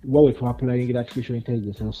wawe tuapplying artificial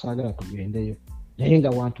intelligence osaagala tugendeyo naye nga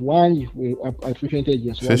wantu wangi artificial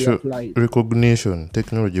intelligence facial recognition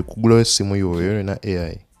technology kugulawo essimu yoyo na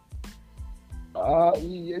AI.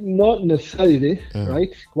 Not necessarily,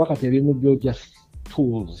 right? Kuba kati ebimu byo just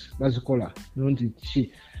tools bazikola nonti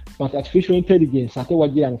ki but artificial intelligence ate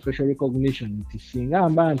wagira mu facial recognition nti singa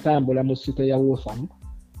mba ntambula mu site ya WhatsApp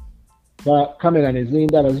ba kamera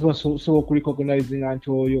nezindaba zibasobola okurecognizinga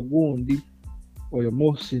nti oyo gundi oyo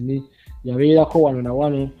Mohsini yabeerako wano na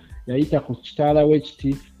wano yayita ku kitaala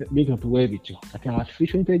w'ekiti bintu tuwe bityo. Kati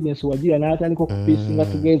artificial intelligence wagira n'atandika okupiisinga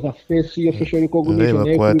together face yo facial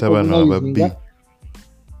recognition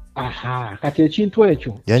kati ekintu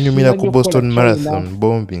ekyo yanyumira ku Boston Marathon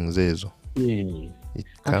bombings ezo.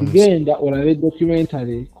 Genda olabe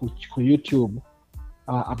documentary ku YouTube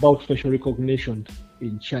about facial recognition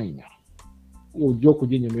in China. Ujjo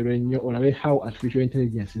kujinyumirwa nnyo olabe how artificial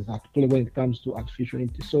intelligence is actually when it comes to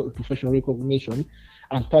to facial recognition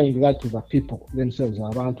and tying that to the people themselves,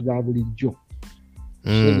 abantu ba bulijjo.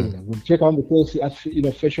 Check out the case,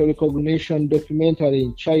 facial recognition documentary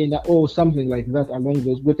in China or something like that along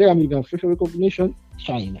those. But tell me, facial recognition,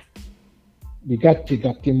 China.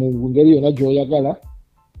 Bigatti mu ngeri yonna gy'oyagala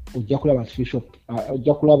ojja kulaba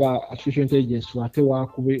artificial intelligence ate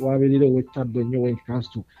wabeerera ow'ettabbe nnyo when it comes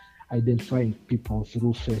to identifying people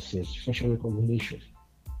through faces, facial recognition.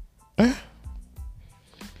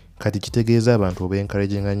 Kati kitegeeza abantu oba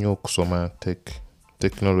encouraginga nnyo okusoma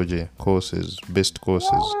technology courses, best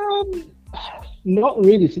courses. Not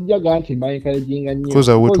really, sijaga nti mba encouraginga nnyo.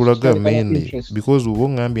 Because awetulaga mainly because ubo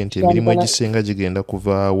ngambye nti emirimu egisinga gigenda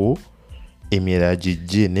kuvaawo emyera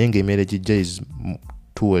gijje naye ng'emyera gijja is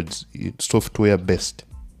towards software based.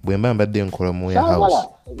 Bwe mba mbadde nkola mu warehouse.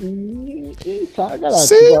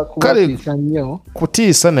 Kale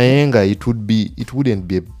kutiisa naye nga it wouldn't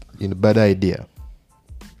be a bad idea.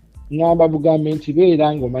 Ngamba bugambe nti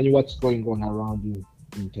beera ng'omanyi what's going on around you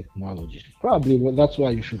in technology. Probably that's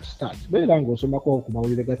why you should start. Beera ng'osomako ku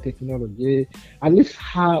mawulire ga technology, at least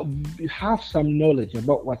have some knowledge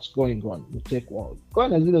about what's going on in the tech world.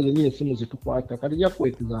 Kwana zino zenye esimu zitukwata kati ja for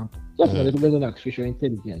example just nga tugeze na artificial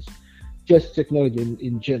intelligence, just technology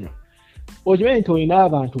in general. Okimanyi nti olina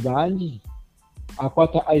abantu bangi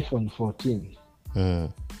akwata iPhone 14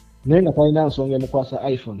 naye nga talina nsonga emukwasa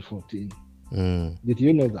iPhone 14. Did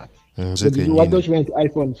you know that?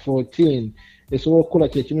 iPhone 14 esobola okukola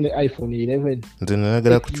kyekimu ne iPhone 11. Nze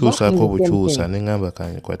nayagala kukyusaako obukyusa ne ngamba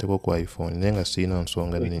kanyikwateko ku iPhone naye nga sirina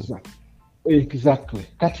nsonga nini. Exactly.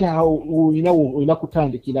 Kati awo olina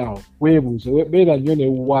kutandikirawo weebuuze beera nnyo ne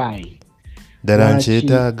why. Ddala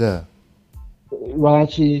nkyetaaga.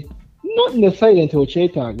 Lwaki not necessarily nti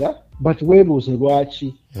okyetaaga but weebuuze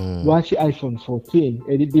lwaki iPhone 14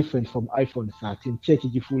 eri different from iPhone 13 ki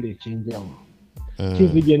ekigifuula ekyenjawulo.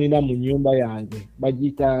 TV gye nina mu nnyumba yange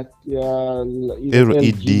bagiyita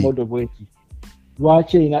LED model bweti.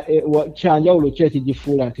 Lwaki erina kyanjawulo ki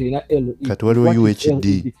ekigifuula nti erina LED? Kati waliwo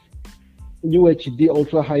UHD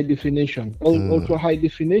ultra high definition. Ultra high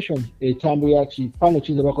definition etambulira ki pano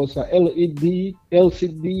kiza bakozesa LED,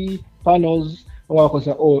 LCD panels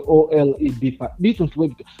bakozesa OLED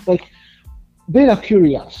bituntu like they are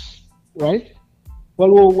curious, right?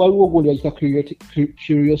 Waliwo gundi yayita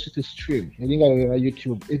curiosity stream eringa ya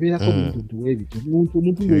YouTube ebeerako bintu ebyo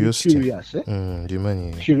omuntu curious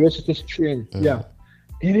curiosity stream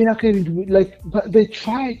ebeerako ebintu like but they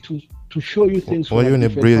try to show you things waliwo ne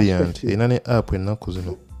brilliant ina ne app ennaku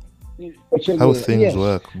zino how things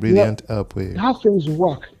work. Brilliant app. How things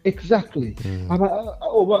work, exactly.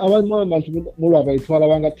 Abantu mulaba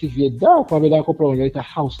itwalabanga TV edda kwabeerako program yayita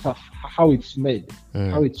how it's made.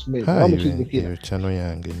 How it's made. Iyo channel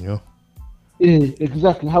yange nnyo.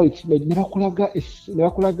 Exactly how it's made. Ne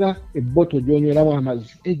bakulaga ebboto gy'onyweramu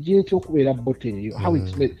amazzi egy'etya okubeera bboto eyo. How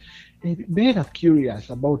it's made. Beera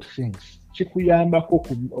curious about things. Kikuyambako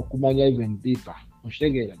okumanya even deeper.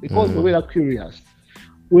 Oshegera. Because we're curious.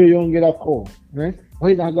 Weyongerako.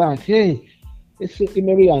 Wayiraga nti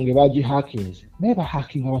email yange bagihakinze. Never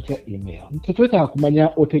hacking batya email. Tetwetaaga kumanya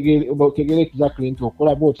otegere exactly nti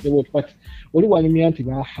okola bot but oli wanyumya nti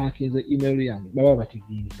bahakinze email yange baba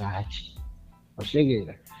bategeeza ki.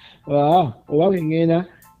 Oshegera. Oba ngenda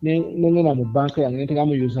nengenda mu banka yange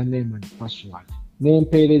nteekamu username and password.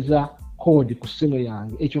 Nempeereza code ku simu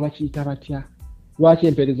yange. Ekyo bakiyita batya? Lwaki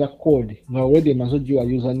empeereza code nga already maze ogiwa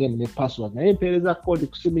username ne password naye empeereza code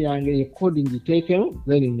ku simu yange ye code ngiteekemu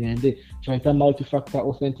then ngende kyayita multi-factor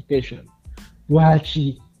authentication.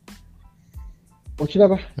 Lwaki?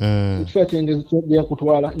 Okiraba? Ekifa kyengezo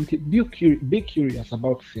byakutwala nti be curious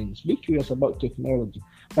about things, be curious about technology,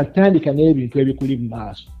 but tandika n'ebintu ebikuli mu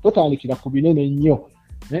maaso. Totandikira ku binene nnyo,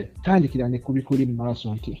 tandikira ne ku bikuli mu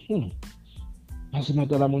maaso nti mazima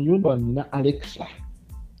ddala mu nyumba nina Alexa.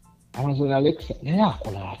 Amazon Alexa naye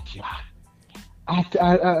akola atya?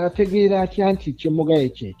 Ategeera atya nti kyemugaye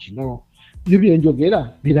kye kino? Byo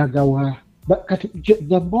byenjogera biragawa? Kati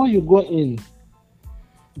the more you go in,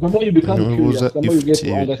 the more you become curious, the more you get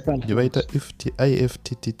to understand. You write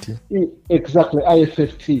IFTTT. Exactly,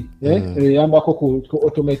 IFFT. Yambako ku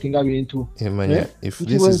automating ebintu. If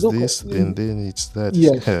this is this, then it's that.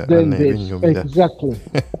 Yes, then this. Exactly.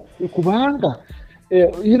 Kubanga,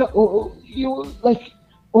 you like,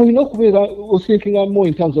 or was thinking more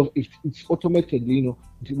in terms of if it's automated,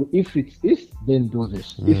 if it's this, then do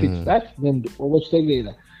this. If it's that, then what's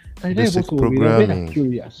later. Basic programming.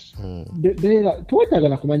 Curious.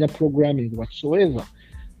 Twetaaga kumanya programming whatsoever.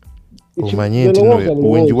 Omanye nti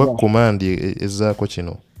wenjiwa command ezaako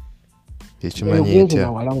kino. Ekimanyi etya.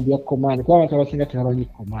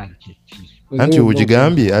 Anti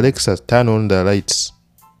ugigambye Alexa turn on the lights.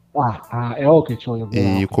 Okay, choyo.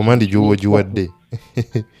 Command gy'ogiwadde.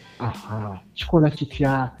 Kikola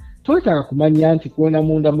kitya? Twetaaga kumanya nti kuona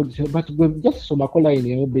munda but just somako line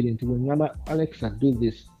ey'obiri nti bwengamba Alexa do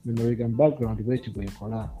this memoriga background bweti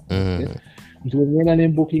bwekola. Nti bwengenda ne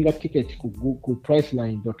bookinga ticket ku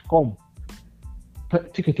priceline.com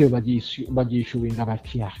ticket eyo bagiishuwinga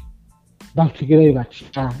batya? Bategerayo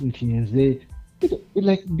batya nti nze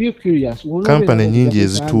like be curious. Company nyingi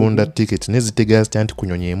ezitunda ticket nezitegeeza zitya nti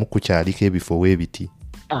kunyonyeemu kukyaliko ebifo weebiti.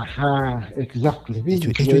 Exactly.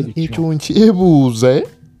 Ekyo nkyebuuza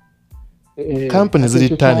company ziri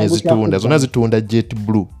ttaano ezitunda zonna zitunda jet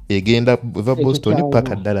blue egenda va Boston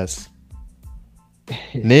paka Dallas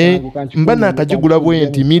ne mba nakagigula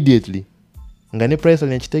bwenti immediately nga ne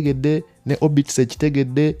Priceline ekitegedde ne Orbitz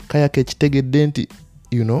ekitegedde Kayak ekitegedde nti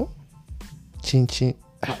chinchi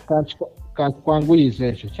kwanguyiza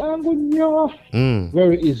ekyo kyangu nnyo.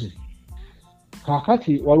 Very easy.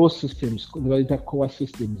 Kakati waliwo systems zibayita core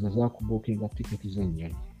systems ezakubookinga tiketi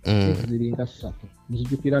z'ennyonyi. Ziringa 3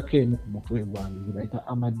 nzijukirako emu ku mutwe gwange zibayita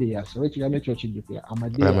Amadeus. Ekigambo ekyo kijjukira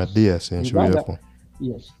Amadeus ensubirako.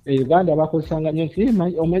 Yes. Uganda bakozesanga nnyo nti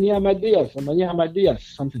omanyi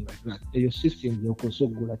Amadeus something like that. Eyo system yokozesa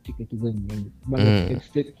okugula tiketi z'ennyonyi.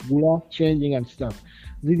 Gula changing and stuff.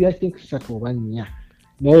 Ziri I think 3 oba 4.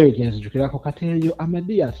 Naye genzijukirako kati eyo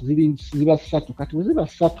Amadeus ziba 3 kati we ziba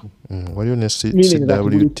 3. Waliyo ne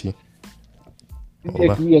CWT.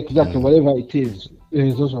 Exactly, whatever it is.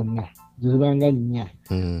 Ezo zonna zibanga 4.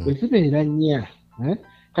 Bwe zibeera 4,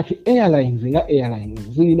 kati airlines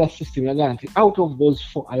zirina system yaga nti out of those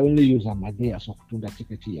 4 I only use Amadeus okutunda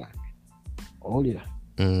tiketi yange. Olira.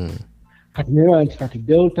 Kati neera nti kati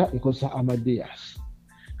Delta ekozesa Amadeus.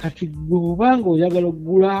 Kati gubanga oyagala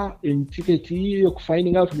okugula tiketi yo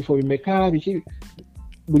finding out before bimeka biki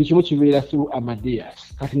buli kimu kibeera through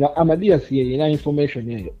Amadeus. Kati nga Amadeus yeyina information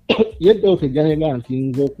eyo yedde oteganya nti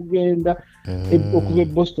nze okugenda okuva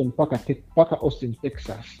Boston paka Austin,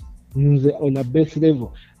 Texas nze on a base level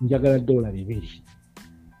njagala $2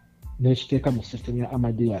 nekiteeka mu system ya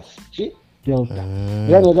Amadeus Delta.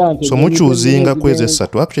 So muchuzinga kwezi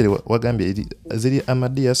 3 actually wagambye ziri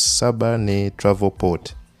Amadeus Saba ne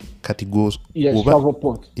Travelport kati go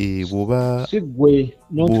buba Sigwe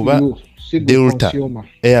Delta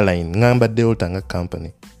airline ngamba Delta nga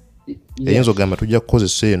company eyinza ogamba tujja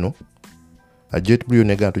kukozesa eno JetBlue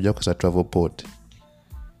negamba tujja kukozesa Travelport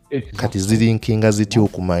kati zilinkinga zitya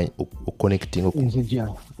okumanyi okuconnecting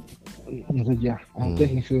nzija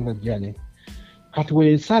ntekinisiza jane kati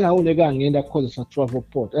wensalawo nega ngenda kukozesa travel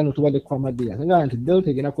port ano tubadde ku Amadeus nga nti Delta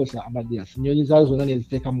egenda kukozesa Amadeus nnyonyi zaazo zonna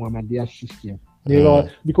neziteeka mu Amadeus system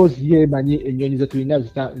because ye manyi ennyonyi zetulina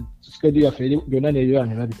schedule yaffe byonna nebyoya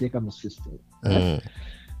ne babiteeka mu system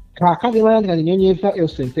kakati baya nti ennyonyi eza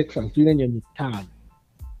Austin Texas tulina ennyonyi 5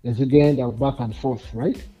 ezigenda back and forth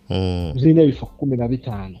right zirina ebifo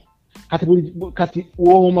 15 kati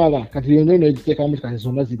womala kati yonna neziteekamu kati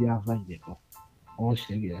zonna ziri available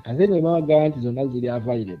oshitegera kati ne baga nti zonna ziri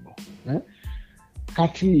available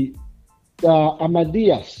kati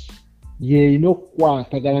Amadeus yeyina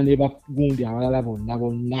okukwatagana ne bagundi abalala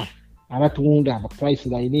bonna abatunda price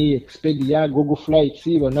line Expedia Google Flights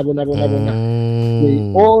bonna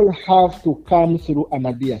they all have to come through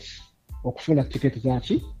Amadeus okufuna ticket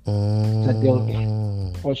zaki za Delta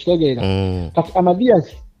oshitegera kati Amadeus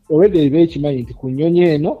already bekimanyi nti ku nnyonyi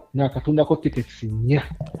eno nakatundako tickets 4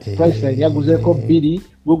 price line yaguzeeko 2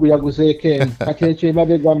 Google yaguzeeko kati ekyo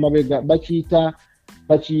emabega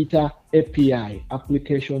bakiyita API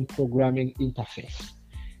Application Programming Interface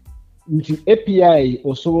nti API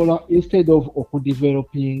osobola instead of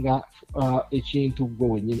okudevelopinga ekintu gwe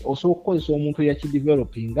wenyini osobola okukozesa omuntu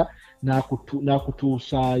eyakidevelopinga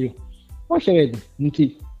n'akutuusaayo osherede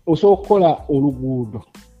nti osobola okukola oluguudo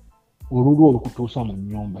olukutuusa mu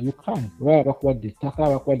nnyumba you can baba bakuwadde ettaka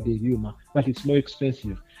bakuwadde ebyuma but it's more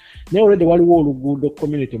expensive naye already waliwo oluguudo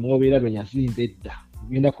community mwobeera lwenyazimba edda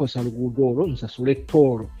genda kukozesa luguudo olwo nsasula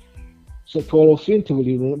ettoolo so toolo finti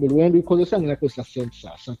buli lwendo ikozesa ngenda kukozesa cents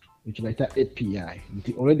 3 ekyo bayita API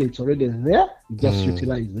nti it's already there you just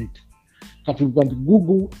utilize it kati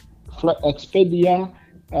Google Expedia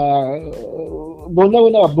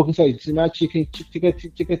bonna booking sites na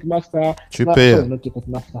ticket master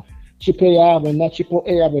Chipeya bonna Chipo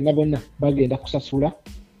Air bonna bagenda kusasula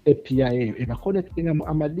API eyo ebaconnectinga mu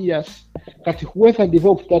Amadeus kati whoever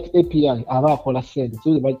developed that API abakola send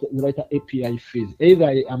so they write API fees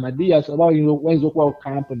either Amadeus oba wayinza okuba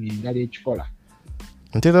company ngali ekikola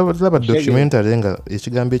ntera documentary nga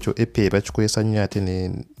ekigambo ekyo API bakikozesa nnyo ate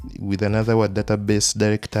ne with another word database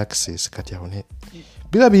direct access kati awo ne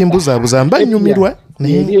bila bimbuzabuza mbanyumirwa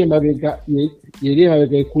yeri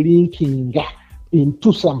emabega kulinkinga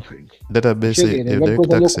into something database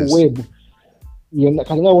direct access web yonna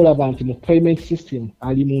kati nga olaba nti mu payment system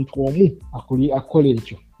ali muntu omu akola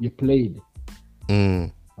ekyo ye played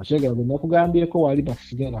ashega nakugambyeko wali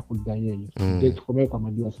basigala kuddayo eyo tukomeye kwa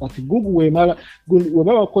Amadeus kati Google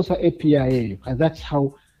webaba kukosa API eyo and that's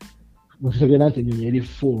how musegera nti ennyonyi eri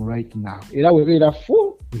full right now era webeera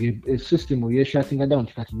full system ye shutting down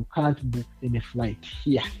kati you can't book any flight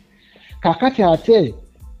here kakati ate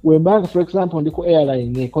wembanga for example ndiko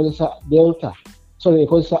airline ekozesa Delta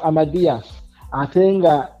ekozesa Amadeus ate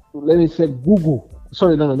nga let me say Google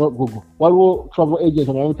not Google waliwo travel agent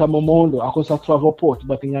amayita Momondo akozesa travel port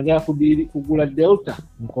but nyagala kugula Delta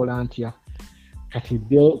nkola ntya kati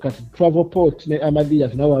travel port ne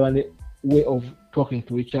Amadeus nabo babane way of talking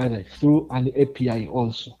to each other through an API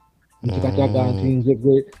also ntikataga nti nze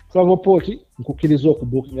gwe travel port nkukiriza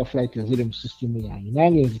okubookinga flight eziri mu system yange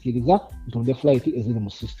nange nzikiriza ntonde flight eziri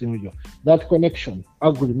mu system yo that connection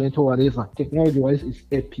agreement or whatever technology wise is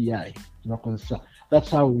API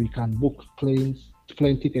that's how we can book plane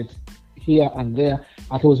tickets here and there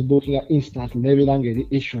at was booking instantly every language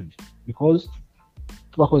issued because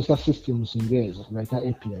tubakozesa systems ngezo like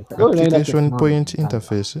API application point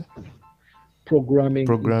interface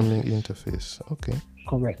programming interface okay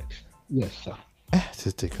correct yes sir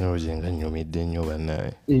this technology nga nyomidde nnyo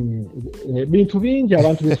banaye bintu bingi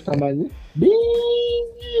abantu besitamanyi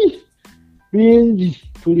bingi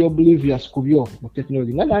tuli oblivious ku byo mu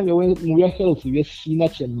technology nga nange mu bya health byesina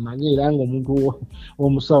kyemmanyi era nga omuntu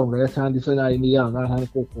omusawo nga yatandise n'ayinira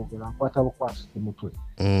n'atandika okwogera nkwata bukwasi ku mutwe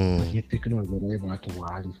ye technology naye bwate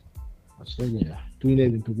bwali okitegera tulina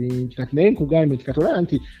ebintu bingi kati naye nkugambye nti katolaba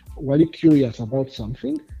nti wali curious about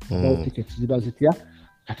something about tickets ziba zitya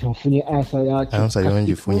kati ofunye ansa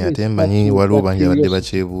yongifunye ate mmanyi waliwo bangi abadde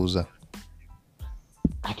bakyebuuza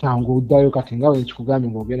kati ango oddayo kati nga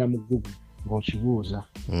wenkikugambye ng'ogenda mu Google ng'okibuuza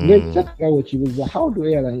ng'ekitaka wekibuuza how do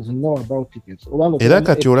airlines know about tickets era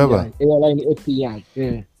kati olaba airline API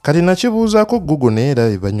kati nakibuuzaako Google naye era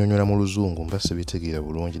ebanyonyola mu luzungu mba sibitegeera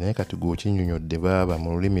bulungi naye kati gwe okinyonyodde baaba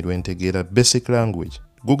mu lulimi lwentegeera basic language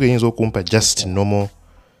Google eyinza okumpa just normal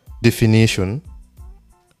definition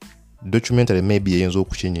documentary maybe eyinza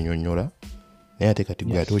okukinyonyola naye ate kati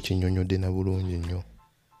gwe ate okinyonyodde na bulungi nnyo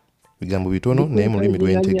bigambo bitono naye mu lulimi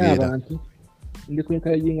lwentegeera ndi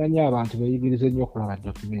kwenkalejinga nnyo abantu beeyigirize nnyo okulaba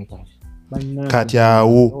documentary kati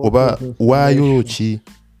awo oba waayo ki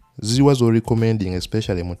ziwa recommending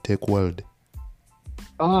especially mu tech world?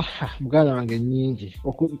 Muganda wange nyingi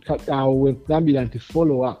awo wegambira nti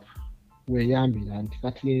follow up weyambira nti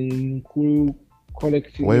kati ku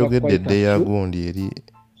collecting wayogedde eddeya gundi eri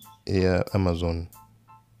eya Amazon.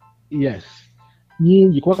 Yes,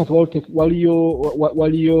 nyingi kwa kati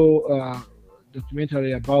waliyo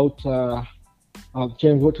documentary about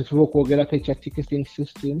change what to kwogera ka ticketing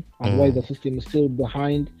system and why the system is still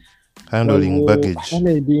behind handling baggage.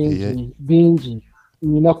 bingi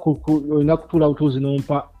nina kutula utuzi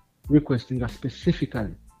nompa requesting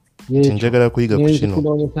specifically njagala kuyiga ku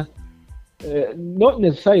kino. Not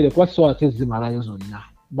necessarily kwa so atezimalayo zonna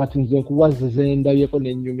but nze kuwaza zendabyeko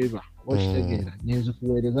nenyumirwa okitegeera nyenzo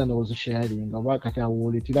kuweereza n'ozisharinga wakati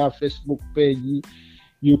awulitira Facebook page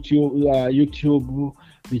YouTube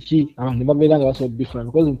biki abantu babeera nga basobola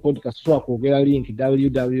different because in podcast tusobola kwogera link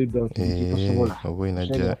www.tosobola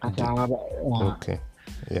okay.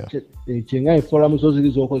 Yeah. Chenga forum zo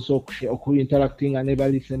zili zokozesa okuinteractinga ne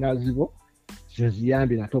balisteners bo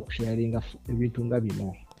zeziyambira ate okusharinga ebintu nga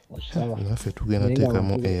bino. Naffe tugenda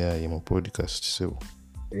teekamu AI mu podcast sebo.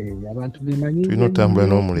 Abantu bemanyi tulina otambula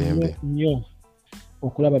n'omulembe nnyo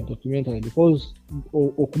okulaba documentary because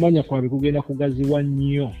okumanya kwabwe kugenda kugaziwa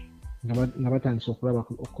nnyo nga batandisa okulaba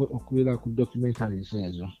ku documentaries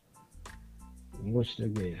ezo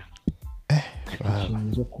ng'okitegeera.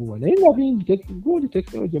 Naye nga bingi good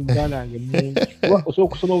technology muganda wange mungi osobola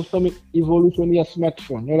okusoma obusomi evolution ya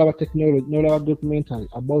smartphone n'olaba technology n'olaba documentary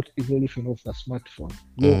about evolution of the smartphone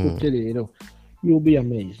n'okutte leero you'll be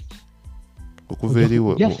amazed. Okuva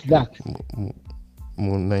eriwo just that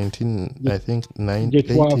mu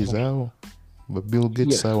 1980s awo ba Bill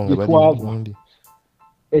Gates awo nga bali mugundi.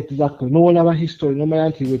 Exactly. N'olaba history nomanya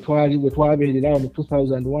nti wetwabeerera mu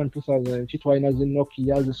 2001 2000 twalina zi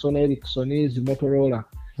Nokia zi Sony Ericsson zi Motorola.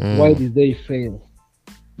 Why did they fail?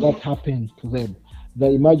 What happened to them?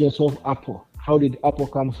 The emergence of Apple. How did Apple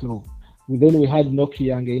come through? Then we had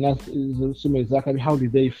Nokia and how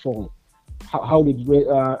did they fall? How did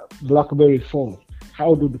BlackBerry fall?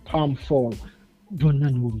 How did Palm fall? Donna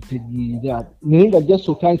n'olutegeera naye nga just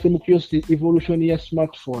otandise mu curiosity evolution ya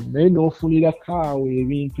smartphone naye n'ofunirako awo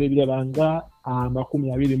ebintu ebirala nga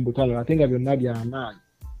 25 ate nga byonna by'amaanyi.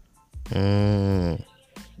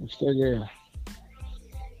 Okitegeera.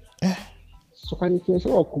 So kati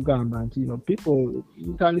nsobola okugamba nti people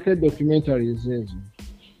ntandika documentaries ezo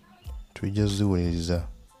tujja ziwuliriza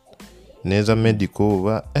neza medical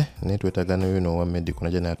oba naye twetaaga nayo wa medical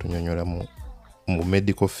najja n'atunyonyola mu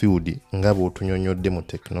medical field nga bw'otunyonyodde mu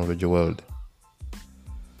technology world.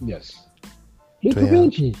 Yes.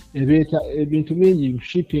 Ebintu bingi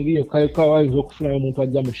shipping iyo kawayinza okufunayo omuntu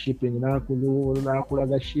ajja mu shipping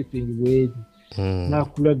n'akulaga shipping bweri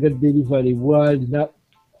n'akulaga delivery bwali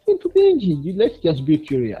bintu bingi. Let's just be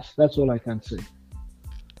curious. That's all I can say.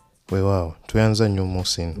 Wow, tuyanza nnyo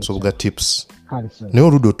Musin Nsubuga tips naye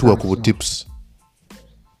oludo tuwa ku tips.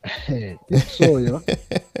 Tips oyo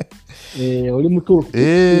oli mutuufu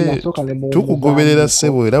tukugoberera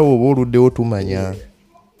ssebo era woba oluddewo tumanya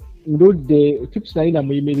ndudde tips naye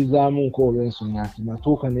namuyimirizaamu olw'ensonga nti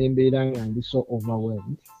natuuka n'embeera nga ndi so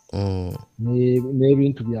overwhelmed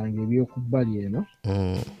n'ebintu byange ebyokubbali eno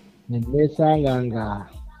neneesanga nga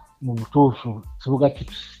mu butuufu Nsubuga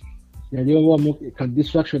tips yali owamu ka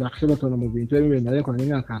distraction akasebatono mu bintu ebyo naleko naye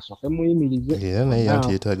nga nkasooke muyimirize era naye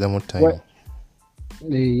yanti yeetaagamu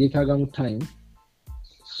time.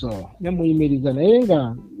 So nemuyimiriza naye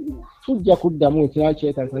nga tujja kuddamu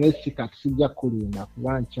ekyakyetagisa n'ekika kisijja kulinda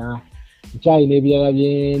kuba nkyalina ebirala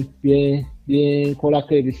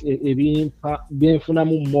byenkolako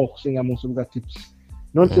byenfunamu mmo okusinga mu Nsubuga tips.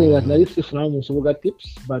 Not saying that nali sifunamu mu Nsubuga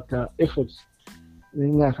tips but efforts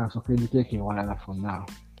nga nkasooka ebiteeka ewalala for now.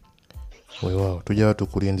 Weewaawo tujja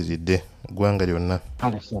batukulindiridde eggwanga lyonna.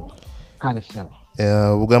 Kale sebo.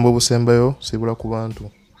 Obugambo obusembayo sibula ku bantu.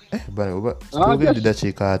 Twogedde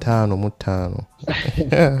eddakiika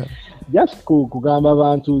 5 Just kugamba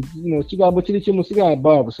abantu kigambo kiri kimu sigala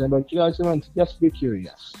baba busembayo kigasema nti just be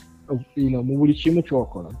curious. Mu buli kimu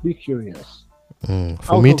kyokola be curious.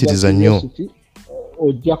 Fumiitiriza nnyo.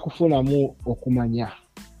 Ojja kufunamu okumanya.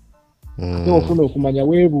 Ate ofuna okumanya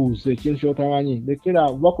weebuuze ekintu kyotamanyi lekera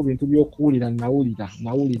oba ku bintu by'okuwulira nawulira.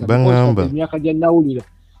 Bangamba emyaka gya nawulira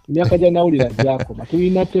gyakoma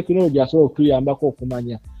tulina tekinologi asobola okutuyambako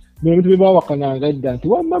okumanya ebintu bye bawakananga edda nti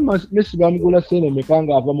wamma Messi bamugula ssente meka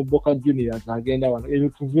nga ava mu Boca Juniors agenda wano ebyo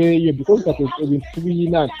tuveeyo because kati ebintu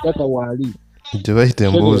tubiyina nti tata waali tebayita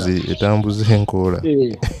emboozi etambuza enkola.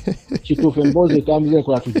 Kituufu emboozi etambuza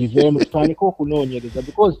enkola tugiveemu tutandike okunoonyereza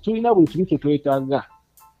because tulina buli kimu kye twetaaga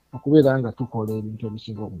okubeera nga tukola ebintu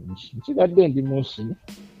ebisinga obulungi. Nsigadde ndi munsi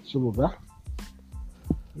Nsubuga.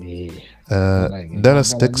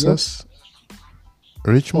 Dallas, Texas.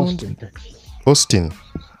 Richmond. Austin.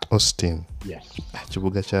 Yes.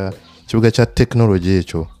 Kibuga kya technology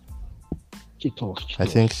ekyo. I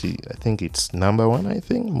think it's number 1, I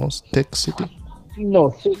think, most tech city.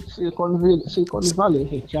 No, Silicon Valley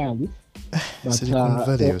ekyali. Silicon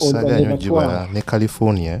Valley osaganya gibala ne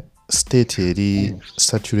California state eri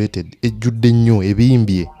saturated ejjudde nnyo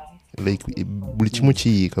ebimbye like buli kimu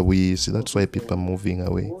kiyiika buyisi. That's why people are moving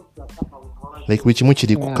away. Like buli kimu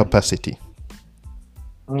kiri ku capacity.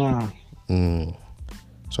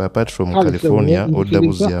 So apart from California odda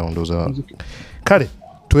buzyawo ndoza kale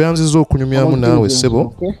tweyanziza okunyumyamu naawe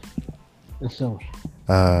ssebo.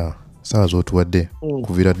 Sawa z'otuwadde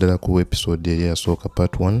kuviira ddala ku episode eri yasooka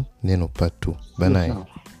part 1 neno part 2 banaye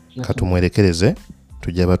katumwerekereze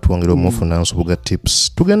tujja batwongera omufuna Nsubuga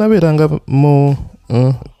tips tugenda beeranga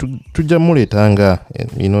tujja muleetanga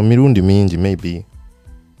mirundi mingi, maybe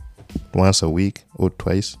once a week or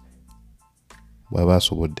twice bw'aba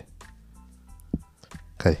asobodde.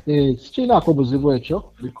 Kinaako buzibu ekyo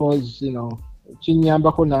because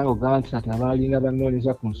kinyambako nange ogamba nti kati abaalinga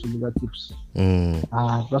banoonyeza ku Nsubuga tips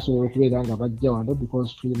basobola okubeera nga bajja wano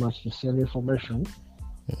because pretty much the same information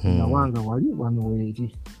na wange wali wano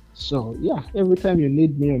weeri. So yeah, every time you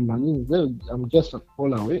need me on my link, I'm just a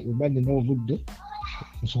call away. Ubadde n'obudde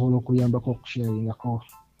nsobola okuyambako okusharingako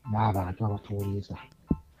n'abantu abatuwuliza.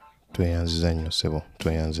 Tweyanziza nnyo ssebo,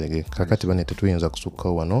 tweyanzege. Kakati bane tetuyinza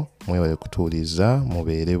kusukkawo wano, mwewale kutuwuliza,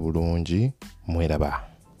 mubeere bulungi, mweraba.